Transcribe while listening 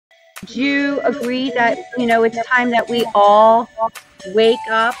Do you agree that, it's time that we all wake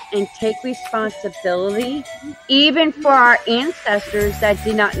up and take responsibility, even for our ancestors that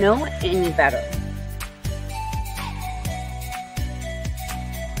did not know any better?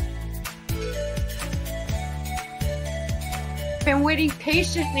 Been waiting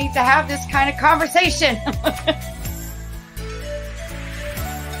patiently to have this kind of conversation.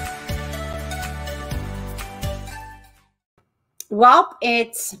 Well,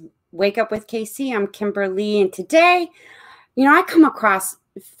 it's Wake Up with KC. I'm Kimberly, and today, I come across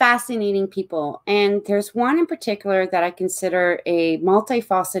fascinating people, and there's one in particular that I consider a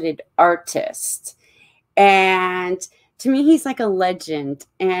multifaceted artist. And to me, he's like a legend,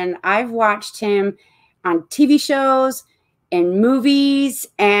 and I've watched him on TV shows and movies,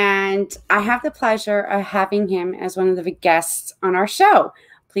 and I have the pleasure of having him as one of the guests on our show.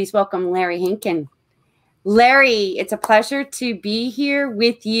 Please welcome Larry Hankin. Larry, it's a pleasure to be here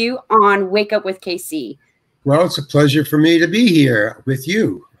with you on Wake Up with KC. Well, it's a pleasure for me to be here with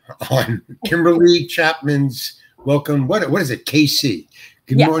you on Kimberly Chapman's Welcome. What is it, KC?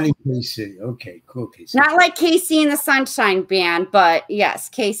 Good morning, KC. Okay, cool, KC. Not like KC and the Sunshine Band, but yes,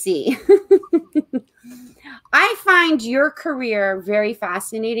 KC. I find your career very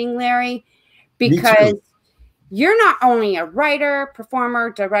fascinating, Larry, because you're not only a writer, performer,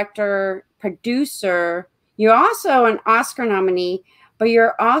 director, producer, you're also an Oscar nominee, but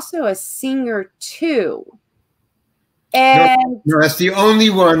you're also a singer too. And no, that's the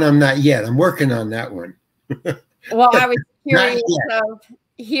only one I'm not yet. I'm working on that one. Well, I was curious of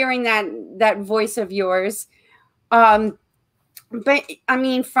hearing that voice of yours. But I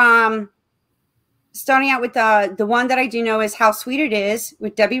mean, from starting out with the one that I do know is How Sweet It Is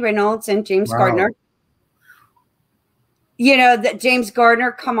with Debbie Reynolds and James Gardner. That James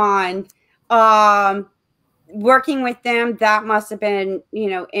Gardner, come on. Working with them, that must have been,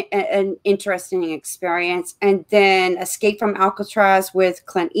 an interesting experience. And then Escape from Alcatraz with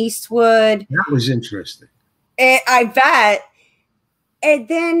Clint Eastwood. That was interesting. I bet. And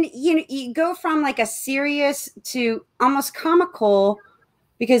then, you go from like a serious to almost comical,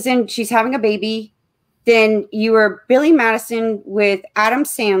 because then she's having a baby. Then you were Billy Madison with Adam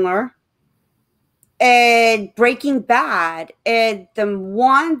Sandler. And Breaking Bad. And the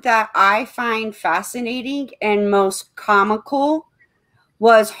one that I find fascinating and most comical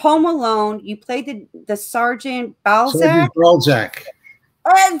was Home Alone. You played the Sergeant Balzak. Balzak.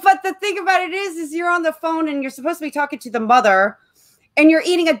 But the thing about it is you're on the phone and you're supposed to be talking to the mother, and you're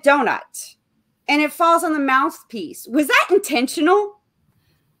eating a donut, and it falls on the mouthpiece. Was that intentional?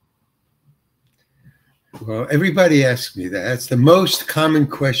 Well, everybody asks me that. That's the most common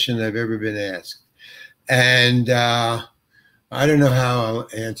question I've ever been asked. And I don't know how I'll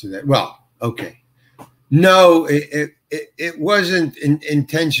answer that. Well, okay. No, it wasn't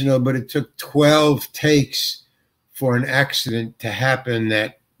intentional, but it took 12 takes for an accident to happen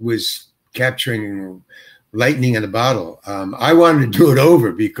that was capturing lightning in a bottle. I wanted to do it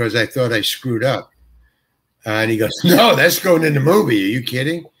over because I thought I screwed up. And he goes, no, that's going in the movie. Are you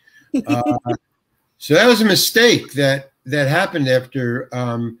kidding? So that was a mistake that happened after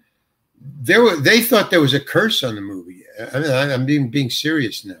they thought there was a curse on the movie. I mean, I'm being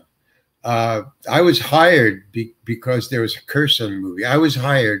serious now. I was hired because there was a curse on the movie. I was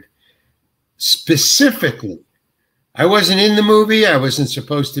hired specifically. I wasn't in the movie. I wasn't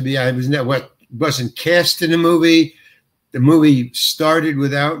supposed to be. Wasn't cast in the movie. The movie started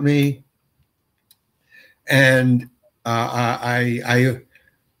without me, and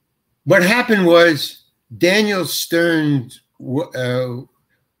what happened was Daniel Stern, who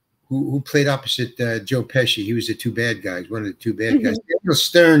played opposite Joe Pesci. He was the two bad guys, one of the two bad guys. Daniel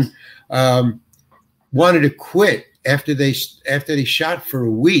Stern wanted to quit after they shot for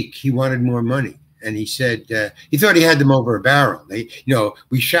a week. He wanted more money, and he said he thought he had them over a barrel.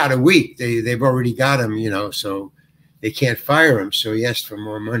 We shot a week. They've already got him, so they can't fire him. So he asked for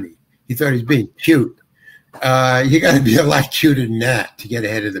more money. He thought he was being cute. You got to be a lot cuter than that to get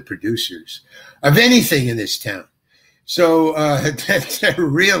ahead of the producers of anything in this town. So they're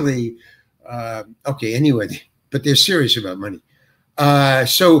really okay. Anyway, but they're serious about money.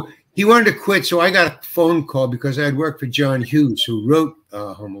 So he wanted to quit. So I got a phone call because I had worked for John Hughes, who wrote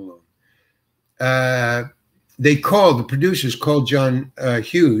Home Alone. The producers called John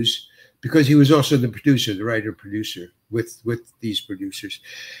Hughes because he was also the producer, the writer-producer with these producers.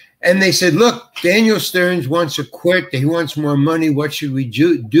 And they said, look, Daniel Stearns wants to quit. He wants more money. What should we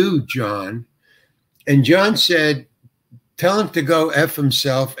do, John? And John said, tell him to go F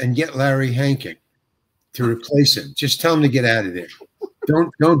himself and get Larry Hankin to replace him. Just tell him to get out of there.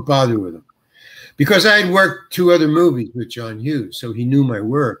 Don't bother with him. because I had worked 2 other movies with John Hughes, so he knew my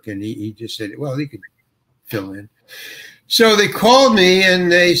work, and he just said, well, he could fill in. So they called me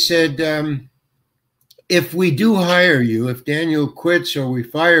and they said, if we do hire you, if Daniel quits or we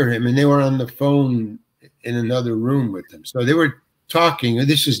fire him, and they were on the phone in another room with them. So they were talking, and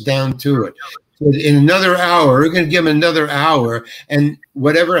this is down to it. So in another hour, we're going to give him another hour, and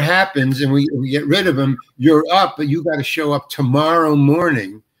whatever happens and we get rid of him, you're up, but you got to show up tomorrow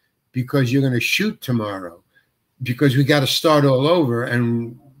morning because you're going to shoot tomorrow, because we got to start all over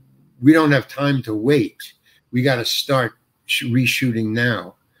and we don't have time to wait. We got to start reshooting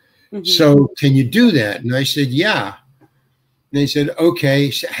now. Mm-hmm. So can you do that? And I said, yeah. And they said,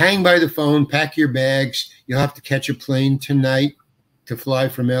 okay, hang by the phone, pack your bags. You'll have to catch a plane tonight to fly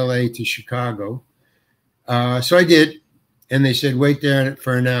from LA to Chicago. So I did. And they said, wait there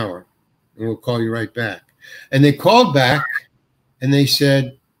for an hour and we'll call you right back. And they called back and they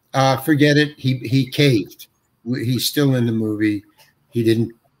said, forget it. He caved. He's still in the movie. He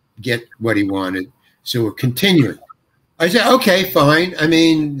didn't get what he wanted. So we're continuing. I said, okay, fine. I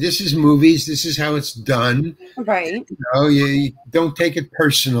mean, this is movies. This is how it's done. Right. You know, you don't take it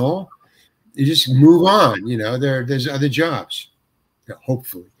personal. You just move on. You know, there's other jobs,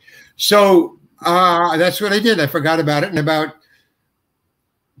 hopefully. So that's what I did. I forgot about it. And about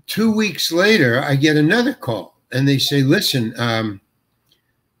 2 weeks later, I get another call. And they say, listen,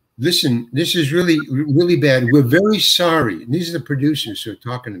 this is really, really bad. We're very sorry. And these are the producers who are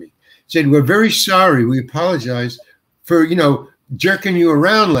talking to me. Said, we're very sorry. We apologize for, you know, jerking you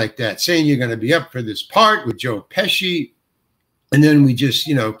around like that, saying you're going to be up for this part with Joe Pesci. And then we just,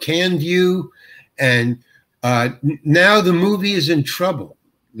 you know, canned you. And now the movie is in trouble.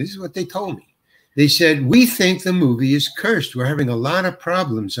 This is what they told me. They said, we think the movie is cursed. We're having a lot of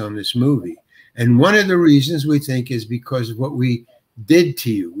problems on this movie. And one of the reasons we think is because of what we did to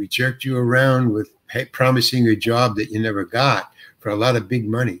you. We jerked you around with promising a job that you never got for a lot of big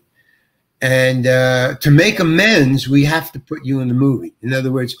money. And to make amends, we have to put you in the movie. In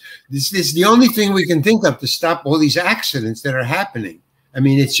other words, this is the only thing we can think of to stop all these accidents that are happening. I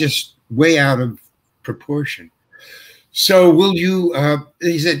mean, it's just way out of proportion. So will you,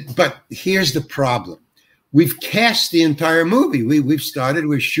 he said, but here's the problem. We've cast the entire movie. We've started,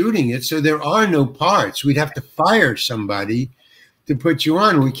 we're shooting it. So there are no parts. We'd have to fire somebody to put you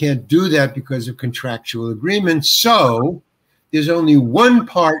on. We can't do that because of contractual agreements. So there's only one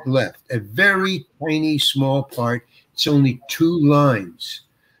part left, a very tiny, small part. It's only 2 lines.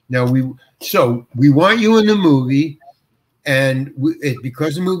 Now, we want you in the movie, and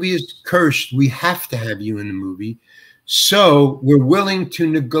because the movie is cursed, we have to have you in the movie. So we're willing to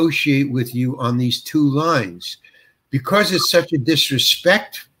negotiate with you on these 2 lines. Because it's such a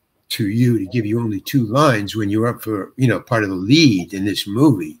disrespect to you to give you only 2 lines when you're up for, you know, part of the lead in this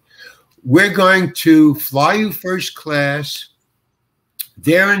movie, we're going to fly you first class,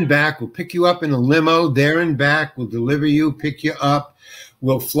 there and back. We'll pick you up in a limo, there and back. We'll deliver you, pick you up.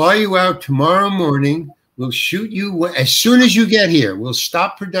 We'll fly you out tomorrow morning. We'll shoot you as soon as you get here. We'll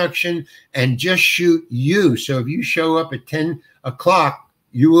stop production and just shoot you. So if you show up at 10 o'clock,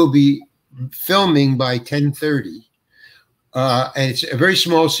 you will be filming by 10:30. And it's a very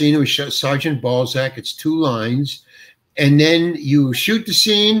small scene. It was Sergeant Balzak. It's 2 lines. And then you shoot the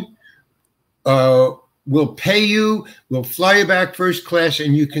scene. We'll pay you, we'll fly you back first class,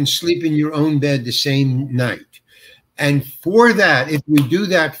 and you can sleep in your own bed the same night. And for that, if we do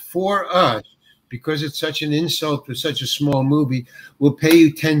that for us, because it's such an insult for such a small movie, we'll pay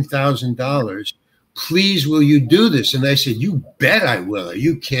you $10,000. Please, will you do this? And I said, you bet I will. Are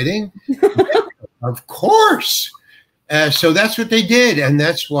you kidding? Of course. So that's what they did, and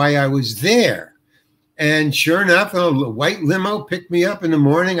that's why I was there. And sure enough, a white limo picked me up in the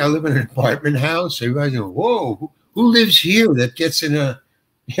morning. I live in an apartment house. Everybody's going, whoa, who lives here that gets in a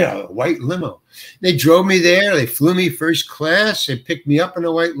white limo? They drove me there. They flew me first class. They picked me up in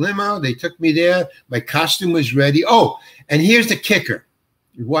a white limo. They took me there. My costume was ready. Oh, and here's the kicker,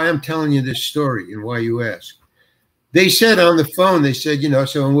 why I'm telling you this story and why you ask. They said on the phone, they said, you know,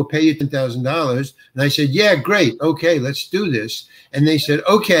 so we'll pay you $10,000. And I said, yeah, great. Okay, let's do this. And they said,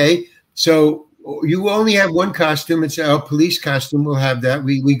 okay, so you only have one costume. It's our police costume. We'll have that.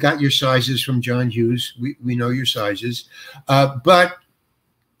 We got your sizes from John Hughes. We know your sizes. You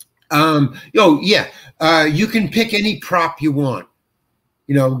can pick any prop you want.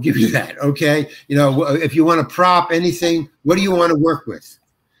 You know, we'll give you that. Okay. You know, if you want a prop, anything, what do you want to work with?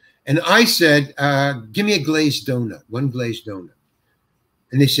 And I said, give me a glazed donut, 1 glazed donut.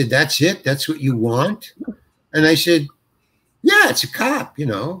 And they said, that's it? That's what you want? And I said, yeah, it's a cop, you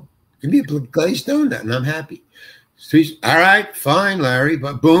know. Give me a glazed donut, and I'm happy. So he's, all right, fine, Larry.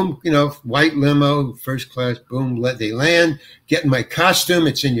 But boom, you know, white limo, first class, boom, they land, get in my costume.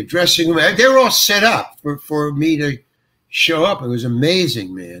 It's in your dressing room. They were all set up for me to show up. It was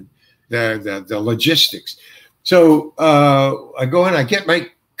amazing, man, the logistics. So I go in, I get my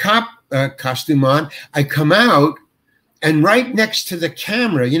cop costume on. I come out, and right next to the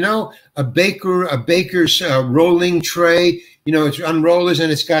camera, you know, a baker's rolling tray, you know, it's on rollers,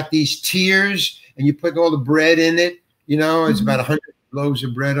 and it's got these tiers, and you put all the bread in it, you know, it's about 100 loaves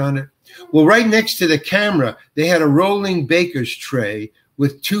of bread on it. Well, right next to the camera, they had a rolling baker's tray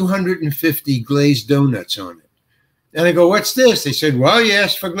with 250 glazed donuts on it. And I go, what's this? They said, well, you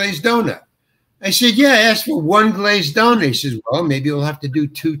asked for glazed donut. I said, yeah, I asked for one glazed donut. He says, well, maybe you'll have to do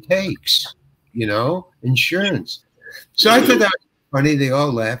 2 takes, you know, insurance. So I thought that was funny. They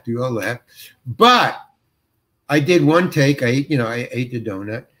all laughed. We all laughed. But I did 1 take. I ate the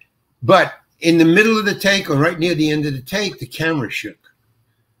donut. But in the middle of the take, or right near the end of the take, the camera shook.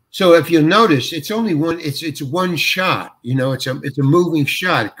 So if you'll notice, it's only one. It's one shot. You know, it's a moving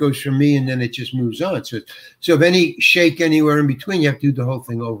shot. It goes from me, and then it just moves on. So if any shake anywhere in between, you have to do the whole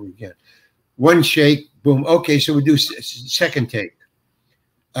thing over again. 1 shake, boom. Okay, so we do second take.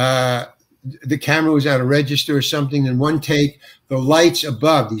 The camera was out of register or something. And 1 take, the lights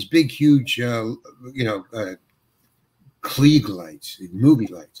above, these big, huge, Klieg lights, movie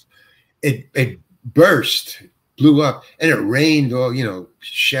lights. It burst, blew up, and it rained all, you know,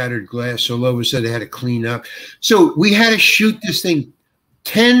 shattered glass all over, so they had to clean up. So we had to shoot this thing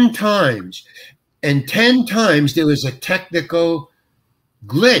 10 times, and 10 times there was a technical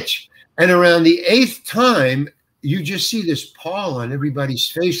glitch. And around the 8th time, you just see this pall on everybody's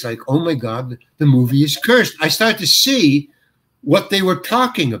face, like, oh my God, the movie is cursed. I start to see what they were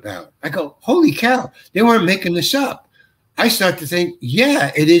talking about. I go, holy cow, they weren't making this up. I start to think,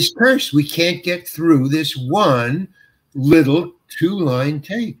 yeah, it is cursed. We can't get through this one little 2-line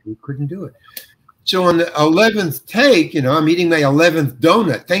take. We couldn't do it. So on the 11th take, you know, I'm eating my 11th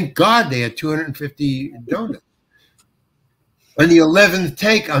donut. Thank God they had 250 donuts. On the 11th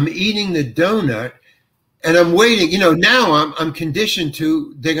take, I'm eating the donut, and I'm waiting. You know, now I'm conditioned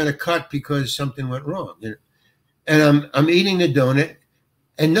to, they're going to cut because something went wrong. You know? And I'm eating the donut,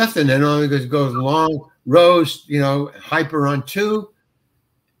 and nothing. And all it goes long rows, you know, hyper on 2,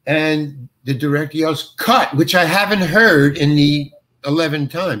 and the director yells cut, which I haven't heard in the 11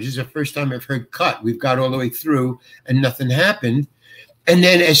 times. This is the first time I've heard cut. We've got all the way through, and nothing happened. And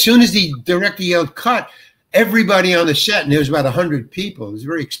then as soon as the director yelled cut, everybody on the set, and there was about 100 people. It was a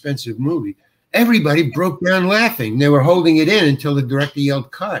very expensive movie. Everybody broke down laughing. They were holding it in until the director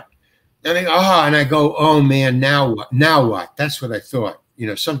yelled cut. And I go, oh man, now what? Now what? That's what I thought. You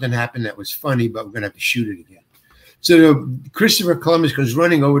know, something happened that was funny, but we're going to have to shoot it again. So Christopher Columbus goes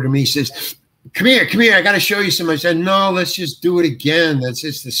running over to me, says, come here, I got to show you something. I said, no, let's just do it again. That's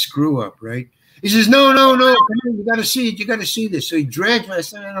just the screw up, right? He says, no, come on, you got to see it. You got to see this. So he dragged me. I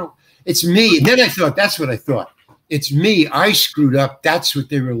said, I don't, it's me. And then I thought, that's what I thought. It's me. I screwed up. That's what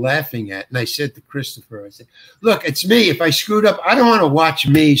they were laughing at. And I said to Christopher, I said, look, it's me. If I screwed up, I don't want to watch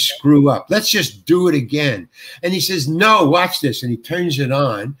me screw up. Let's just do it again. And he says, no, watch this. And he turns it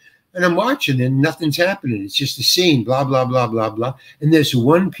on. And I'm watching, and nothing's happening. It's just a scene, blah, blah, blah, blah, blah. And there's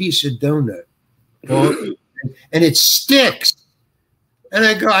 1 piece of donut. And it sticks. And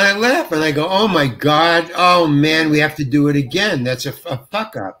I go, and I laugh, and I go, oh, my God. Oh, man, we have to do it again. That's a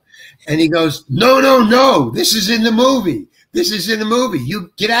fuck up. And he goes, no, this is in the movie. This is in the movie.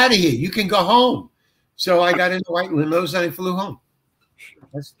 You get out of here. You can go home. So I got in the white limos and I flew home.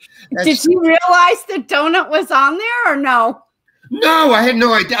 Did you realize the donut was on there or no? No, I had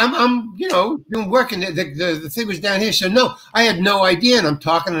no idea. I'm you know, working. The thing was down here. So no, I had no idea. And I'm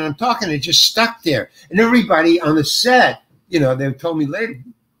talking. It just stuck there. And everybody on the set, you know, they told me later.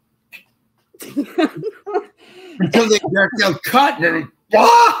 Until they'll cut and then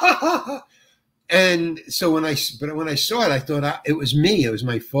and so when I saw it, I thought it was me. It was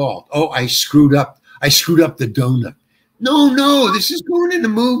my fault. Oh, I screwed up. I screwed up the donut. No, this is going in the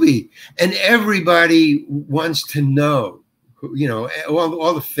movie, and everybody wants to know. You know,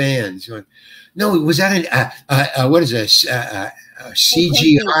 all the fans. No, was that what is this?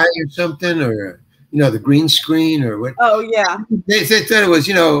 CGI or something, or you know, the green screen or what? Oh yeah. They thought it was,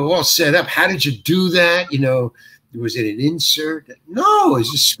 you know, all set up. How did you do that? You know. Was it an insert? No,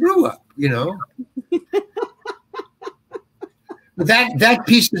 it's a screw up, you know. that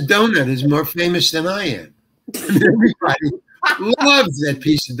piece of donut is more famous than I am. Everybody loves that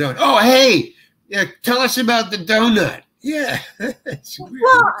piece of donut. Oh, hey, yeah, tell us about the donut. Yeah.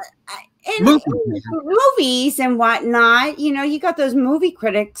 Well, in movies and whatnot, you know, you got those movie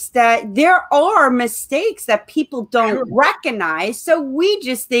critics that there are mistakes that people don't recognize. So we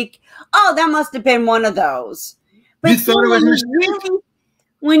just think, oh, that must have been one of those. But you thought it was a mistake?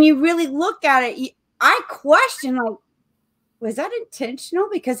 When you really look at it, I question, like, was that intentional?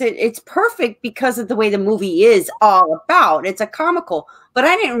 Because it's perfect because of the way the movie is all about. It's a comical. But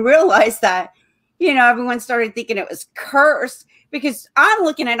I didn't realize that, you know, everyone started thinking it was cursed because I'm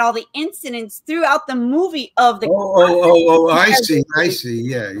looking at all the incidents throughout the movie of the. I see.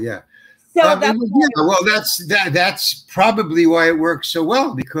 Yeah. So that's probably why it works so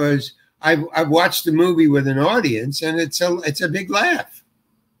well, because I've watched the movie with an audience and it's a big laugh.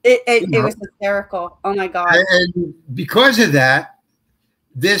 It was hysterical. Oh my God. And because of that,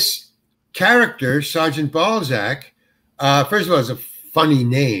 this character, Sergeant Balzak, first of all, is a funny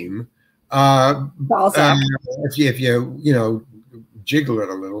name. Balzak. If you jiggle it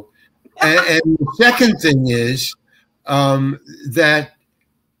a little. And the second thing is that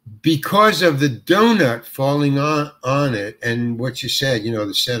because of the donut falling on it and what you said, you know,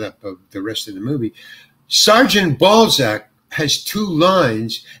 the setup of the rest of the movie, Sergeant Balzak has 2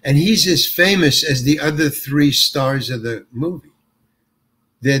 lines, and he's as famous as the other 3 stars of the movie.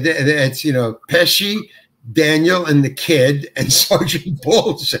 It's, you know, Pesci, Daniel, and the kid, and Sergeant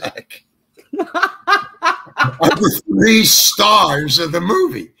Balzak are the 3 stars of the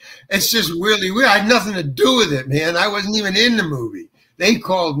movie. It's just really weird. I had nothing to do with it, man. I wasn't even in the movie. They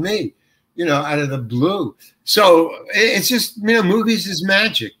called me, you know, out of the blue. So it's just, you know, movies is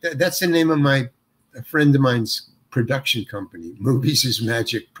magic. That's the name of a friend of mine's production company. Movies is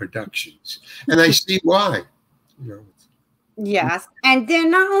Magic Productions, and I see why. You know. Yes, and then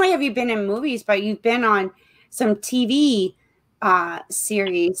not only have you been in movies, but you've been on some TV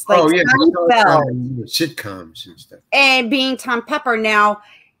series like sitcoms and stuff. And being Tom Pepper. Now,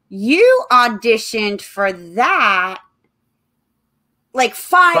 you auditioned for that like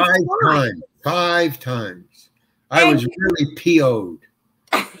 5 times. 5 times. I was really PO'd.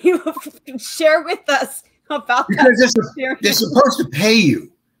 You share with us about because they're supposed to pay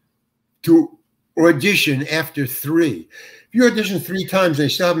you to audition after 3. If you audition 3 times, they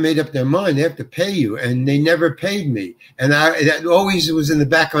still haven't made up their mind. They have to pay you, and they never paid me. And that always was in the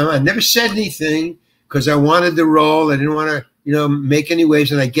back of my mind. I never said anything because I wanted the role. I didn't want to, you know, make any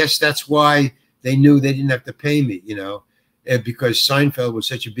waves. And I guess that's why they knew they didn't have to pay me, you know, because Seinfeld was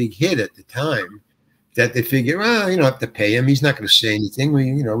such a big hit at the time that they figured, well, you don't have to pay him. He's not going to say anything.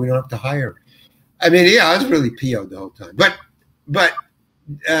 We don't have to hire him. I mean, yeah, I was really PO'd the whole time. But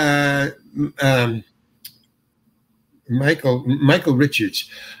Michael Richards,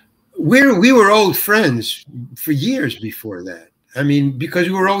 we were old friends for years before that. I mean, because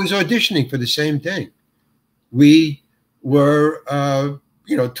we were always auditioning for the same thing. We were,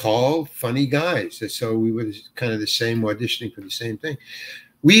 you know, tall, funny guys. So we were kind of the same, auditioning for the same thing.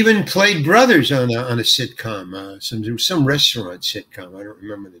 We even played brothers on a sitcom, some restaurant sitcom. I don't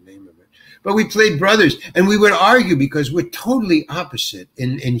remember the name of it. But we played brothers, and we would argue because we're totally opposite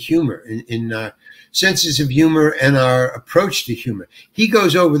in humor, in senses of humor and our approach to humor. He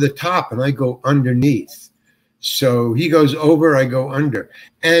goes over the top, and I go underneath. So he goes over, I go under.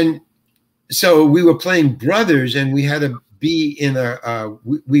 And so we were playing brothers, and we had to be in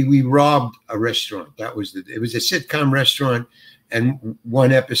we robbed a restaurant. It was a sitcom restaurant, and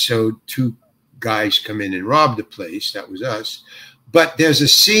one episode, 2 guys come in and rob the place. That was us. But there's a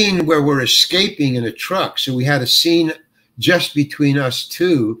scene where we're escaping in a truck. So we had a scene just between us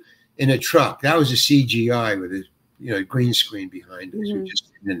 2 in a truck. That was a CGI with a green screen behind us. We were just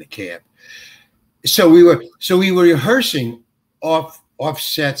sitting in the cab. So we were rehearsing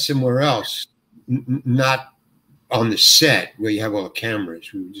offset somewhere else, not on the set where you have all the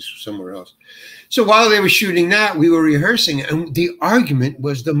cameras. We were just somewhere else. So while they were shooting that, we were rehearsing, and the argument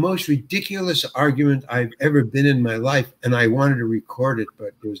was the most ridiculous argument I've ever been in my life. And I wanted to record it,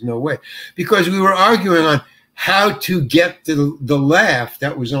 but there was no way, because we were arguing on how to get the laugh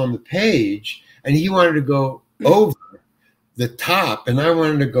that was on the page. And he wanted to go over the top, and I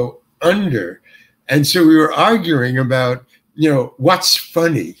wanted to go under. And so we were arguing about, what's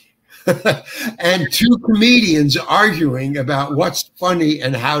funny. And 2 comedians arguing about what's funny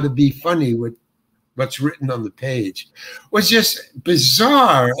and how to be funny with what's written on the page was just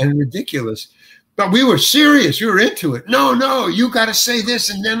bizarre and ridiculous. But we were serious. We were into it. No, you got to say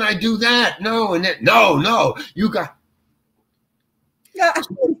this, and then I do that. No, and then no, you got. Yeah.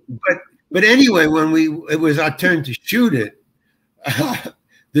 But anyway, when it was our turn to shoot it,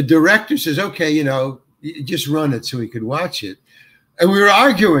 the director says, "Okay, you just run it so we could watch it." And we were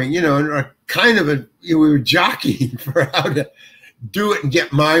arguing, and we were jockeying for how to do it and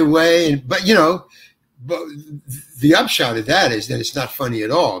get my way. But you know, but the upshot of that is that it's not funny at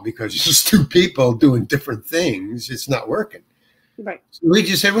all because it's just two people doing different things. It's not working. Right. So we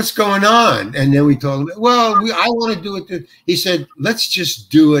just said, "What's going on?" And then we told him, "Well, I want to do it." He said, "Let's just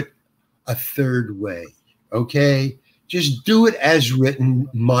do it a third way, okay? Just do it as written,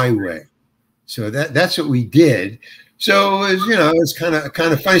 my way." So that's what we did. So it was, you know, it was kind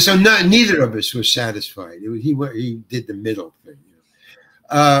of funny. So neither of us was satisfied. He did the middle thing. You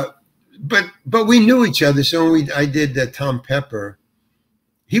know? But we knew each other. So when I did Tom Pepper,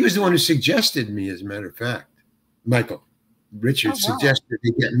 he was the one who suggested me, as a matter of fact. Michael Richards suggested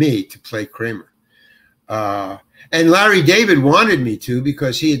to get me to play Kramer. And Larry David wanted me to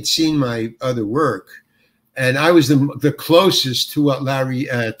because he had seen my other work. And I was the closest to what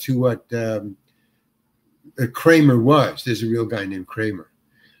Kramer was. There's a real guy named Kramer.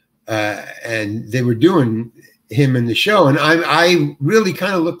 And they were doing him in the show. And I really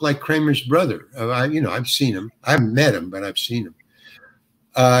kind of looked like Kramer's brother. You know, I've seen him. I haven't met him, but I've seen him.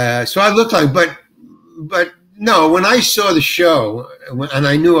 So I looked like, but no, when I saw the show and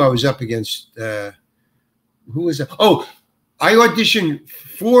I knew I was up against, who was that? Oh, I auditioned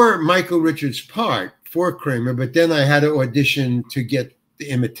for Michael Richards' part for Kramer, but then I had to audition to get the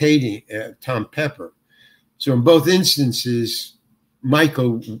imitating Tom Pepper. So in both instances,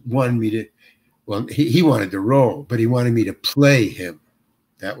 Michael wanted me to, well, he wanted the role, but he wanted me to play him.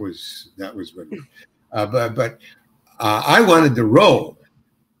 That was what. But I wanted the role,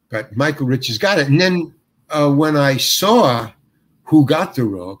 but Michael Richards got it. And then when I saw who got the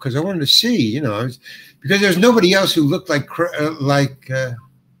role, because I wanted to see, you know, because there's nobody else who looked like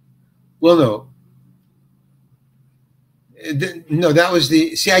well, no, that was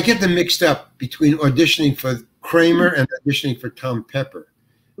see, I get them mixed up between auditioning for Kramer and auditioning for Tom Pepper.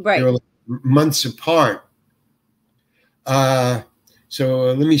 Right. They were like months apart.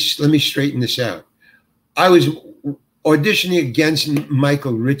 So let me straighten this out. I was auditioning against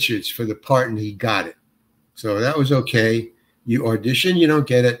Michael Richards for the part, and he got it. So that was okay. You audition, you don't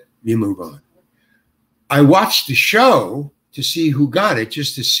get it, you move on. I watched the show to see who got it,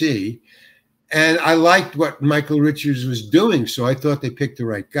 just to see. And I liked what Michael Richards was doing, so I thought they picked the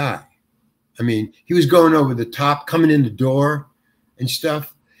right guy. I mean, he was going over the top, coming in the door and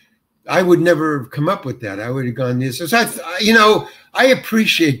stuff. I would never have come up with that. I would have gone this. So you know, I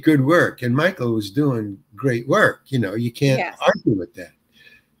appreciate good work, and Michael was doing great work. You know, you can't argue with that.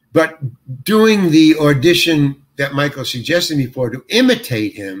 But doing the audition that Michael suggested me for to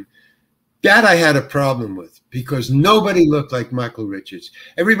imitate him, that I had a problem with because nobody looked like Michael Richards.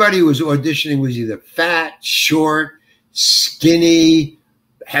 Everybody who was auditioning was either fat, short, skinny,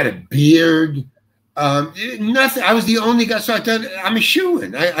 had a beard. Nothing. I was the only guy. So I thought, I'm a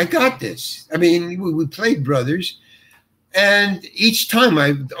shoo-in. I got this. I mean, we played brothers. And each time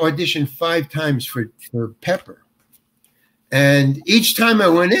I auditioned 5 times for Pepper. And each time I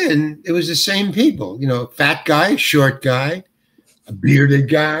went in, it was the same people, you know, fat guy, short guy, a bearded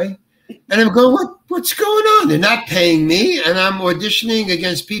guy. And I'm going, what's going on? They're not paying me. And I'm auditioning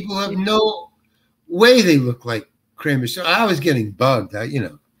against people who have no way they look like Kramer. So I was getting bugged, you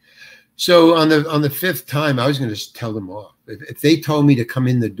know. So on the 5th time, I was going to tell them off. If they told me to come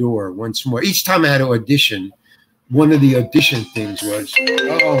in the door once more, each time I had to audition, one of the audition things was,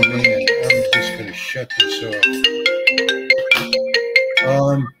 oh man, I'm just going to shut this off.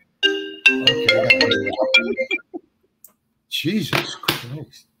 Okay. Jesus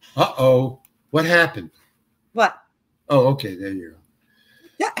Christ. Uh-oh. What happened? What? Oh, okay. There you go.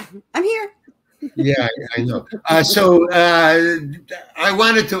 Yeah, I'm here. Yeah, I know. I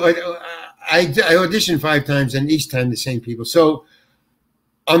wanted to, I auditioned 5 times and each time the same people. So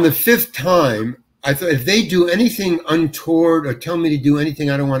on the 5th time, I thought if they do anything untoward or tell me to do anything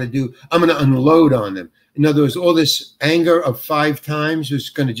I don't want to do, I'm going to unload on them. In other words, all this anger of 5 times was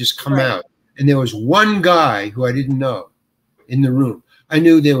going to just come out. And there was one guy who I didn't know in the room. I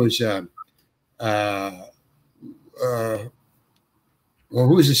knew there was, well,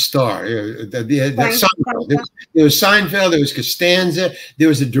 who was a star? Seinfeld. There was Seinfeld, there was Costanza, there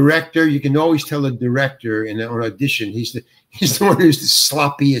was a director. You can always tell a director in an audition, he's the one who's the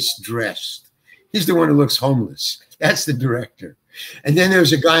sloppiest dressed. He's the one who looks homeless. That's the director. And then there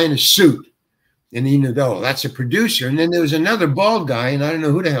was a guy in a suit. And you know, oh, that's a producer. And then there was another bald guy, and I don't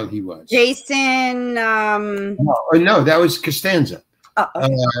know who the hell he was. Jason. No, that was Costanza.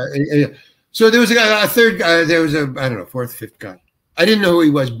 Okay. So there was a 3rd guy. There was I don't know, 4th, 5th guy. I didn't know who he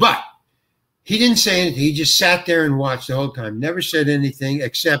was, but he didn't say anything. He just sat there and watched the whole time. Never said anything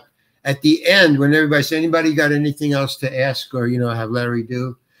except at the end when everybody said, anybody got anything else to ask or, you know, have Larry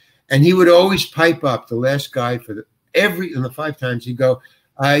do? And he would always pipe up, the last guy in the 5 times he'd go,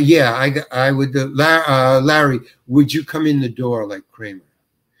 yeah, I would, Larry, would you come in the door like Kramer?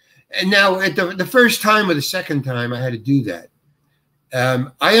 And now at the first time or the second time I had to do that.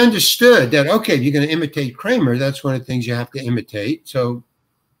 I understood that, okay, if you're going to imitate Kramer, that's one of the things you have to imitate. So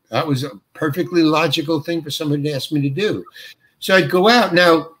that was a perfectly logical thing for somebody to ask me to do. So I'd go out.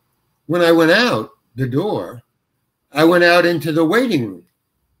 Now, when I went out the door, I went out into the waiting room,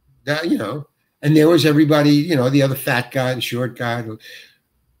 and there was everybody, the other fat guy, the short guy.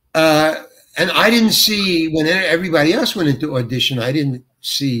 And I didn't see, when everybody else went into audition, I didn't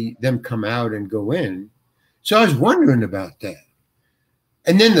see them come out and go in. So I was wondering about that.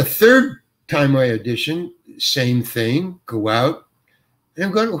 And then the third time I auditioned, same thing, go out. And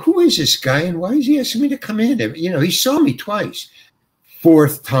I'm going, who is this guy? And why is he asking me to come in? He saw me twice.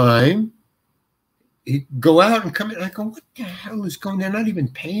 Fourth time, he'd go out and come in. I go, what the hell is going on? They're not even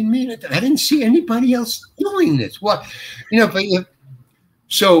paying me. I didn't see anybody else doing this. What?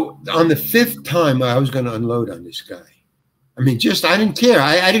 So on the 5th time, I was going to unload on this guy. I mean, I didn't care.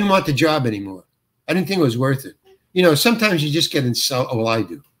 I didn't want the job anymore. I didn't think it was worth it. Sometimes you just get insulted. Well, I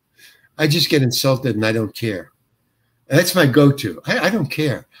do. I just get insulted and I don't care. That's my go-to. I don't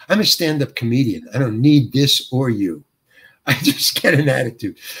care. I'm a stand-up comedian. I don't need this or you. I just get an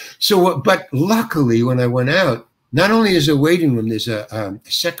attitude. So, but luckily when I went out, not only is a waiting room, there's a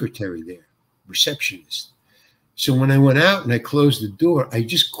secretary there, receptionist. So when I went out and I closed the door, I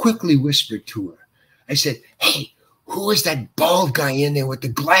just quickly whispered to her. I said, hey, who is that bald guy in there with the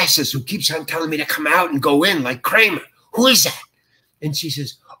glasses who keeps on telling me to come out and go in like Kramer? Who is that? And she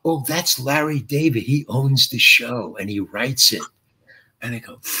says, oh, that's Larry David. He owns the show and he writes it. And I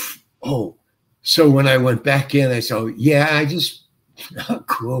go, oh. So when I went back in, I said, oh, yeah, oh,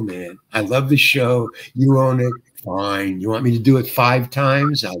 cool, man. I love the show. You own it. Fine. You want me to do it 5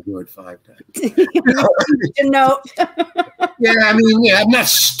 times? I'll do it 5 times. No. Yeah, I'm not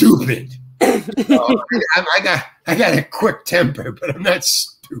stupid. I got a quick temper, but I'm not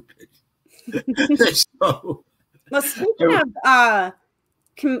stupid. Well, speaking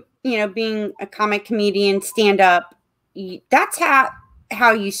of being a comic comedian, stand up, that's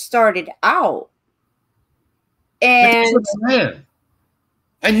how you started out. And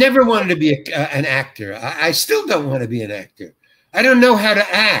I never wanted to be an actor. I still don't want to be an actor. I don't know how to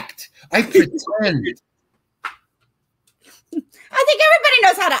act. I pretend. I think everybody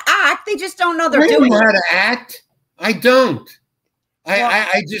knows how to act. They just don't know they're doing it. I don't know how to act. I don't.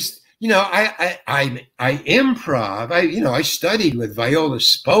 I just, I improv. I studied with Viola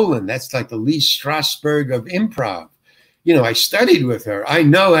Spolin. That's like the Lee Strasberg of improv. I studied with her. I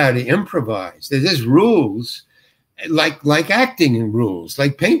know how to improvise. There's rules, like acting rules,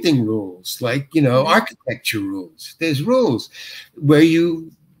 like painting rules, like, architecture rules. There's rules where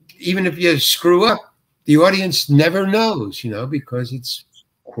even if you screw up, the audience never knows, because it's,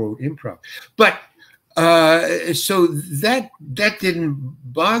 quote, improv. But so that didn't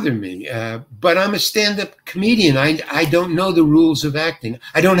bother me. But I'm a stand-up comedian. I don't know the rules of acting.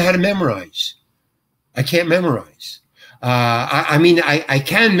 I don't know how to memorize. I can't memorize. I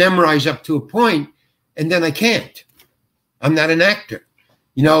can memorize up to a point, and then I can't. I'm not an actor.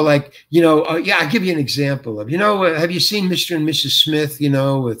 Yeah, I'll give you an example of, have you seen Mr. and Mrs. Smith,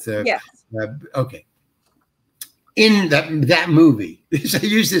 with, yes. Okay. In that movie, I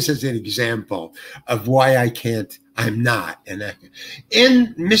use this as an example of why I'm not an actor.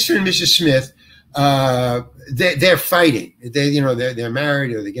 In Mr. and Mrs. Smith, they're fighting. They're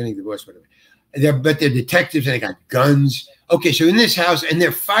married or they're getting divorced, whatever. But they're detectives and they got guns. Okay, so in this house, and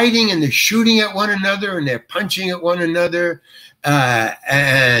they're fighting and they're shooting at one another and they're punching at one another,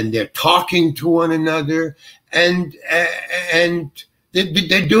 and they're talking to one another, and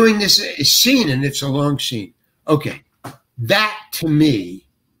they're doing this scene, and it's a long scene. Okay, that to me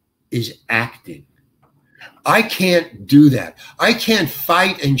is acting. I can't do that. I can't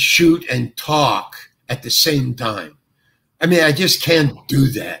fight and shoot and talk at the same time. I just can't do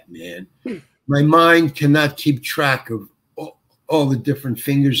that, man. My mind cannot keep track of all the different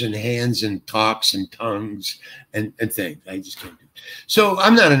fingers and hands and talks and tongues and things. I just can't do it. So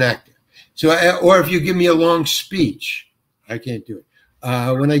I'm not an actor. So, or if you give me a long speech, I can't do it.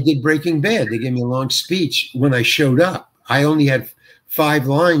 When I did Breaking Bad, they gave me a long speech when I showed up. I only had 5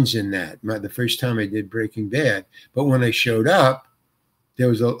 lines in that, the first time I did Breaking Bad. But when I showed up, there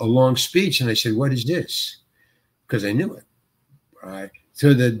was a long speech, and I said, what is this? Because I knew it. Right.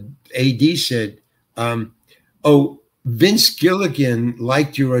 So the AD said, oh, Vince Gilligan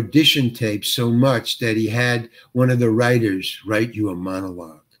liked your audition tape so much that he had one of the writers write you a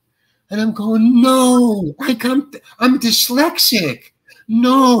monologue. And I'm going, no, I'm dyslexic.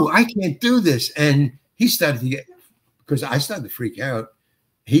 No, I can't do this. And he started to get because I started to freak out.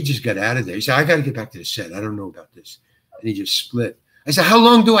 He just got out of there. He said, I got to get back to the set. I don't know about this. And he just split. I said, how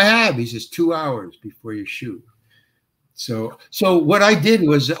long do I have? He says, 2 hours before you shoot. So what I did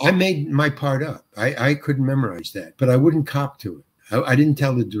was I made my part up. I couldn't memorize that, but I wouldn't cop to it. I didn't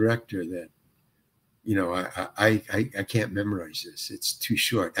tell the director that, you know, I can't memorize this. It's too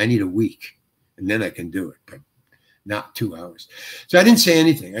short. I need a week, and then I can do it, but not 2 hours. So I didn't say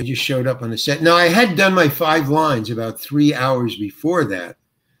anything. I just showed up on the set. Now, I had done my 5 lines about 3 hours before that.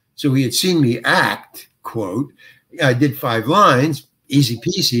 So he had seen me act, quote. I did 5 lines, easy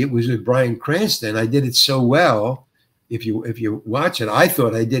peasy. It was with Bryan Cranston. I did it so well. If you watch it, I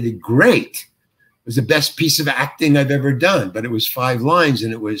thought I did it great. It was the best piece of acting I've ever done, but it was 5 lines,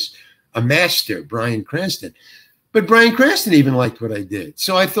 and it was a master, Bryan Cranston. But Bryan Cranston even liked what I did.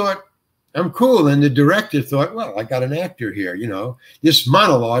 So I thought, I'm cool. And the director thought, well, I got an actor here, you know. This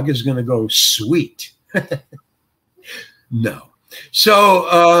monologue is going to go sweet. No. So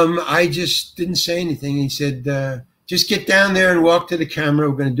I just didn't say anything. He said, just get down there and walk to the camera.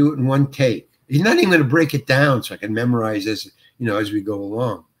 We're going to do it in 1 take. He's not even going to break it down so I can memorize as, you know, as we go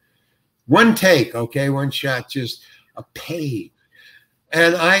along. 1 take, okay, 1 shot, just a page.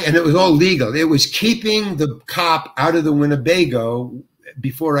 And it was all legal. It was keeping the cop out of the Winnebago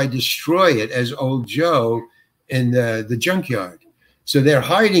before I destroy it as Old Joe in the junkyard. So they're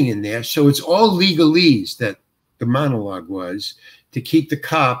hiding in there. So it's all legalese that the monologue was to keep the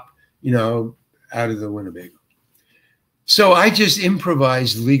cop, you know, out of the Winnebago. So I just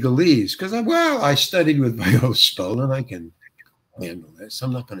improvised legalese because, I studied with Viola Spolin and I can handle this.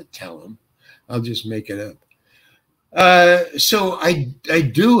 I'm not going to tell him. I'll just make it up. So I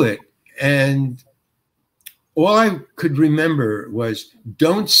do it, and all I could remember was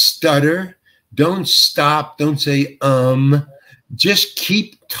don't stutter, don't stop, don't say just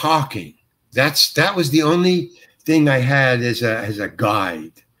keep talking. That was the only thing I had as a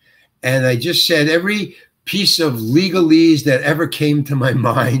guide. And I just said every piece of legalese that ever came to my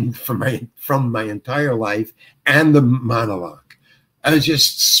mind from my entire life and the monologue. I was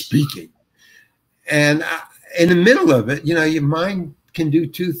just speaking. And in the middle of it, you know, your mind can do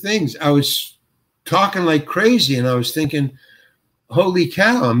 2 things. I was talking like crazy, and I was thinking, holy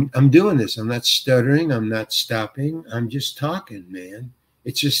cow, I'm doing this. I'm not stuttering. I'm not stopping. I'm just talking, man.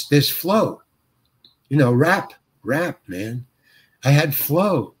 It's just, there's flow. You know, rap, man. I had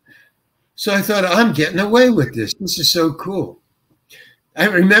flow. So I thought, I'm getting away with this. This is so cool. I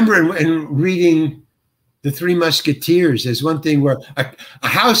remember in reading The Three Musketeers, there's one thing where a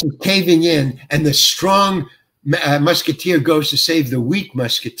house is caving in, and the strong musketeer goes to save the weak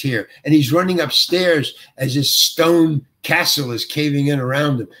musketeer, and he's running upstairs as his stone castle is caving in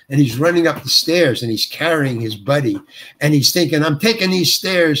around him, and he's running up the stairs, and he's carrying his buddy, and he's thinking, I'm taking these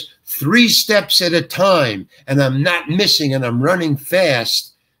stairs 3 steps at a time, and I'm not missing, and I'm running fast.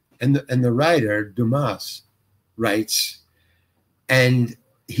 And the writer, Dumas, writes, and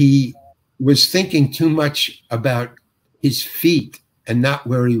he was thinking too much about his feet and not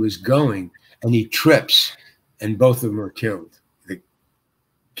where he was going, and he trips, and both of them are killed.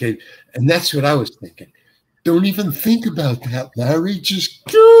 Okay, and that's what I was thinking. Don't even think about that, Larry. Just,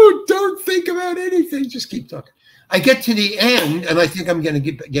 dude, don't think about anything. Just keep talking. I get to the end, and I think I'm going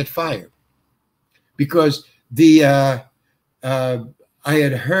to get fired because I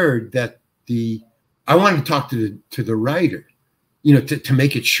had heard that I wanted to talk to the writer, you know, to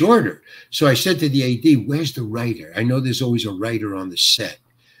make it shorter. So I said to the AD, where's the writer? I know there's always a writer on the set.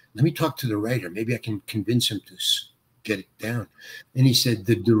 Let me talk to the writer. Maybe I can convince him to get it down. And he said,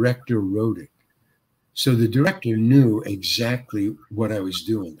 the director wrote it. So the director knew exactly what I was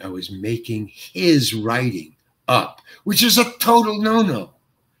doing. I was making his writing up, which is a total no-no.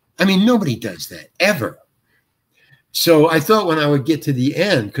 I mean, nobody does that ever. So I thought when I would get to the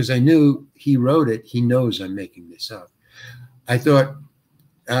end, because I knew he wrote it, he knows I'm making this up. I thought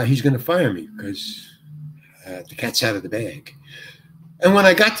he's going to fire me because the cat's out of the bag. And when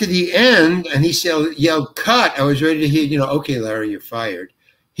I got to the end and he yelled, cut, I was ready to hear, you know, okay, Larry, you're fired.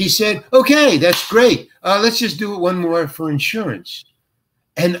 He said, okay, that's great. Let's just do it one more for insurance.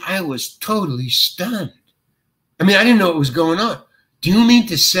 And I was totally stunned. I mean, I didn't know what was going on. Do you mean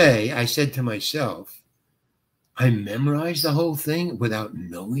to say, I said to myself, I memorized the whole thing without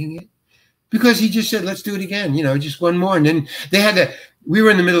knowing it? Because he just said, let's do it again, you know, just one more. And then we were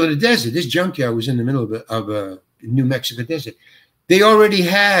in the middle of the desert. This junkyard was in the middle of a New Mexico desert. They already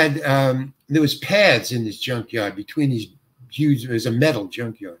had, there was paths in this junkyard between these huge, it was a metal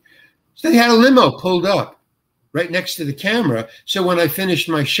junkyard. So they had a limo pulled up right next to the camera. So when I finished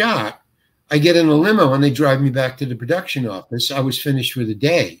my shot, I get in a limo and they drive me back to the production office. I was finished for the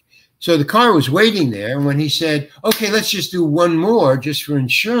day. So the car was waiting there. And when he said, okay, let's just do one more just for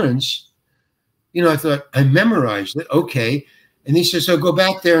insurance, you know, I thought, I memorized it. Okay. And he said, so go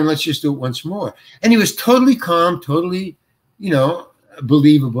back there and let's just do it once more. And he was totally calm, totally, you know,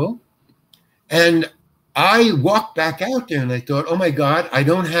 believable. And I walked back out there and I thought, oh my God, I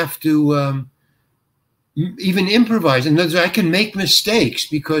don't have to even improvise. In other words, I can make mistakes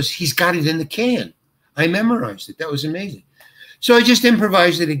because he's got it in the can. I memorized it. That was amazing. So I just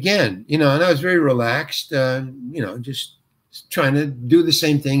improvised it again, you know, and I was very relaxed, you know, just trying to do the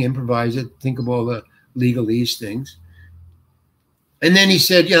same thing, improvise it, think of all the legalese things. And then he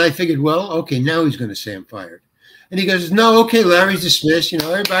said, you know, I figured, well, okay, now he's going to say I'm fired. And he goes, no, okay, Larry's dismissed. You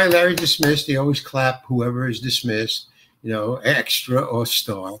know, everybody, Larry's dismissed. They always clap whoever is dismissed, you know, extra or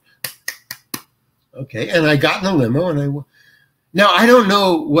star. Okay, and I got in a limo, and now I don't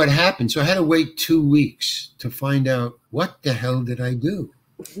know what happened. So I had to wait 2 weeks to find out what the hell did I do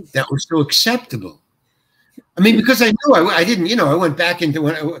that was so acceptable. I mean, because I knew I didn't, you know, I went back into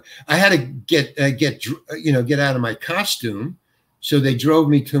when I had to get out of my costume. So they drove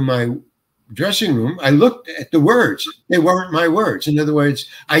me to my dressing room. I looked at the words. They weren't my words. In other words,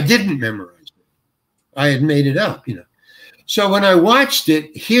 I didn't memorize it. I had made it up, you know. So when I watched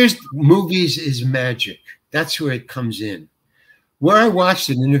it, here's movies is magic. That's where it comes in. Where I watched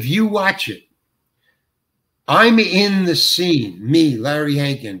it, and if you watch it, I'm in the scene, me, Larry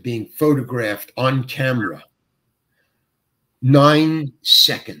Hankin, being photographed on camera. 9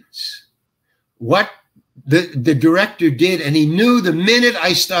 seconds. What the director did, and he knew the minute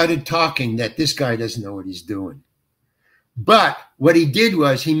I started talking that this guy doesn't know what he's doing. But what he did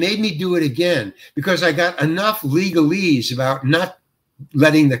was he made me do it again because I got enough legalese about not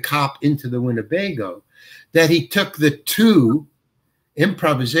letting the cop into the Winnebago that he took the 2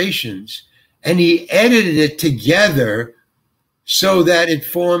 improvisations and he edited it together so that it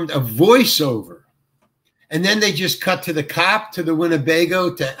formed a voiceover. And then they just cut to the cop, to the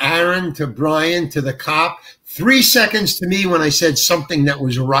Winnebago, to Aaron, to Brian, to the cop. 3 seconds to me when I said something that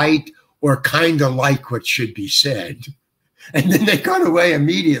was right or kind of like what should be said. And then they cut away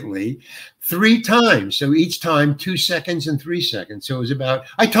immediately 3 times. So each time 2 seconds and 3 seconds. So it was about,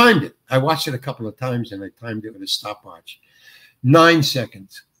 I timed it. I watched it a couple of times and I timed it with a stopwatch. 9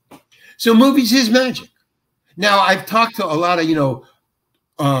 seconds. So movies is magic. Now I've talked to a lot of, you know,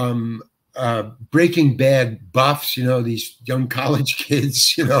 Breaking Bad buffs, you know, these young college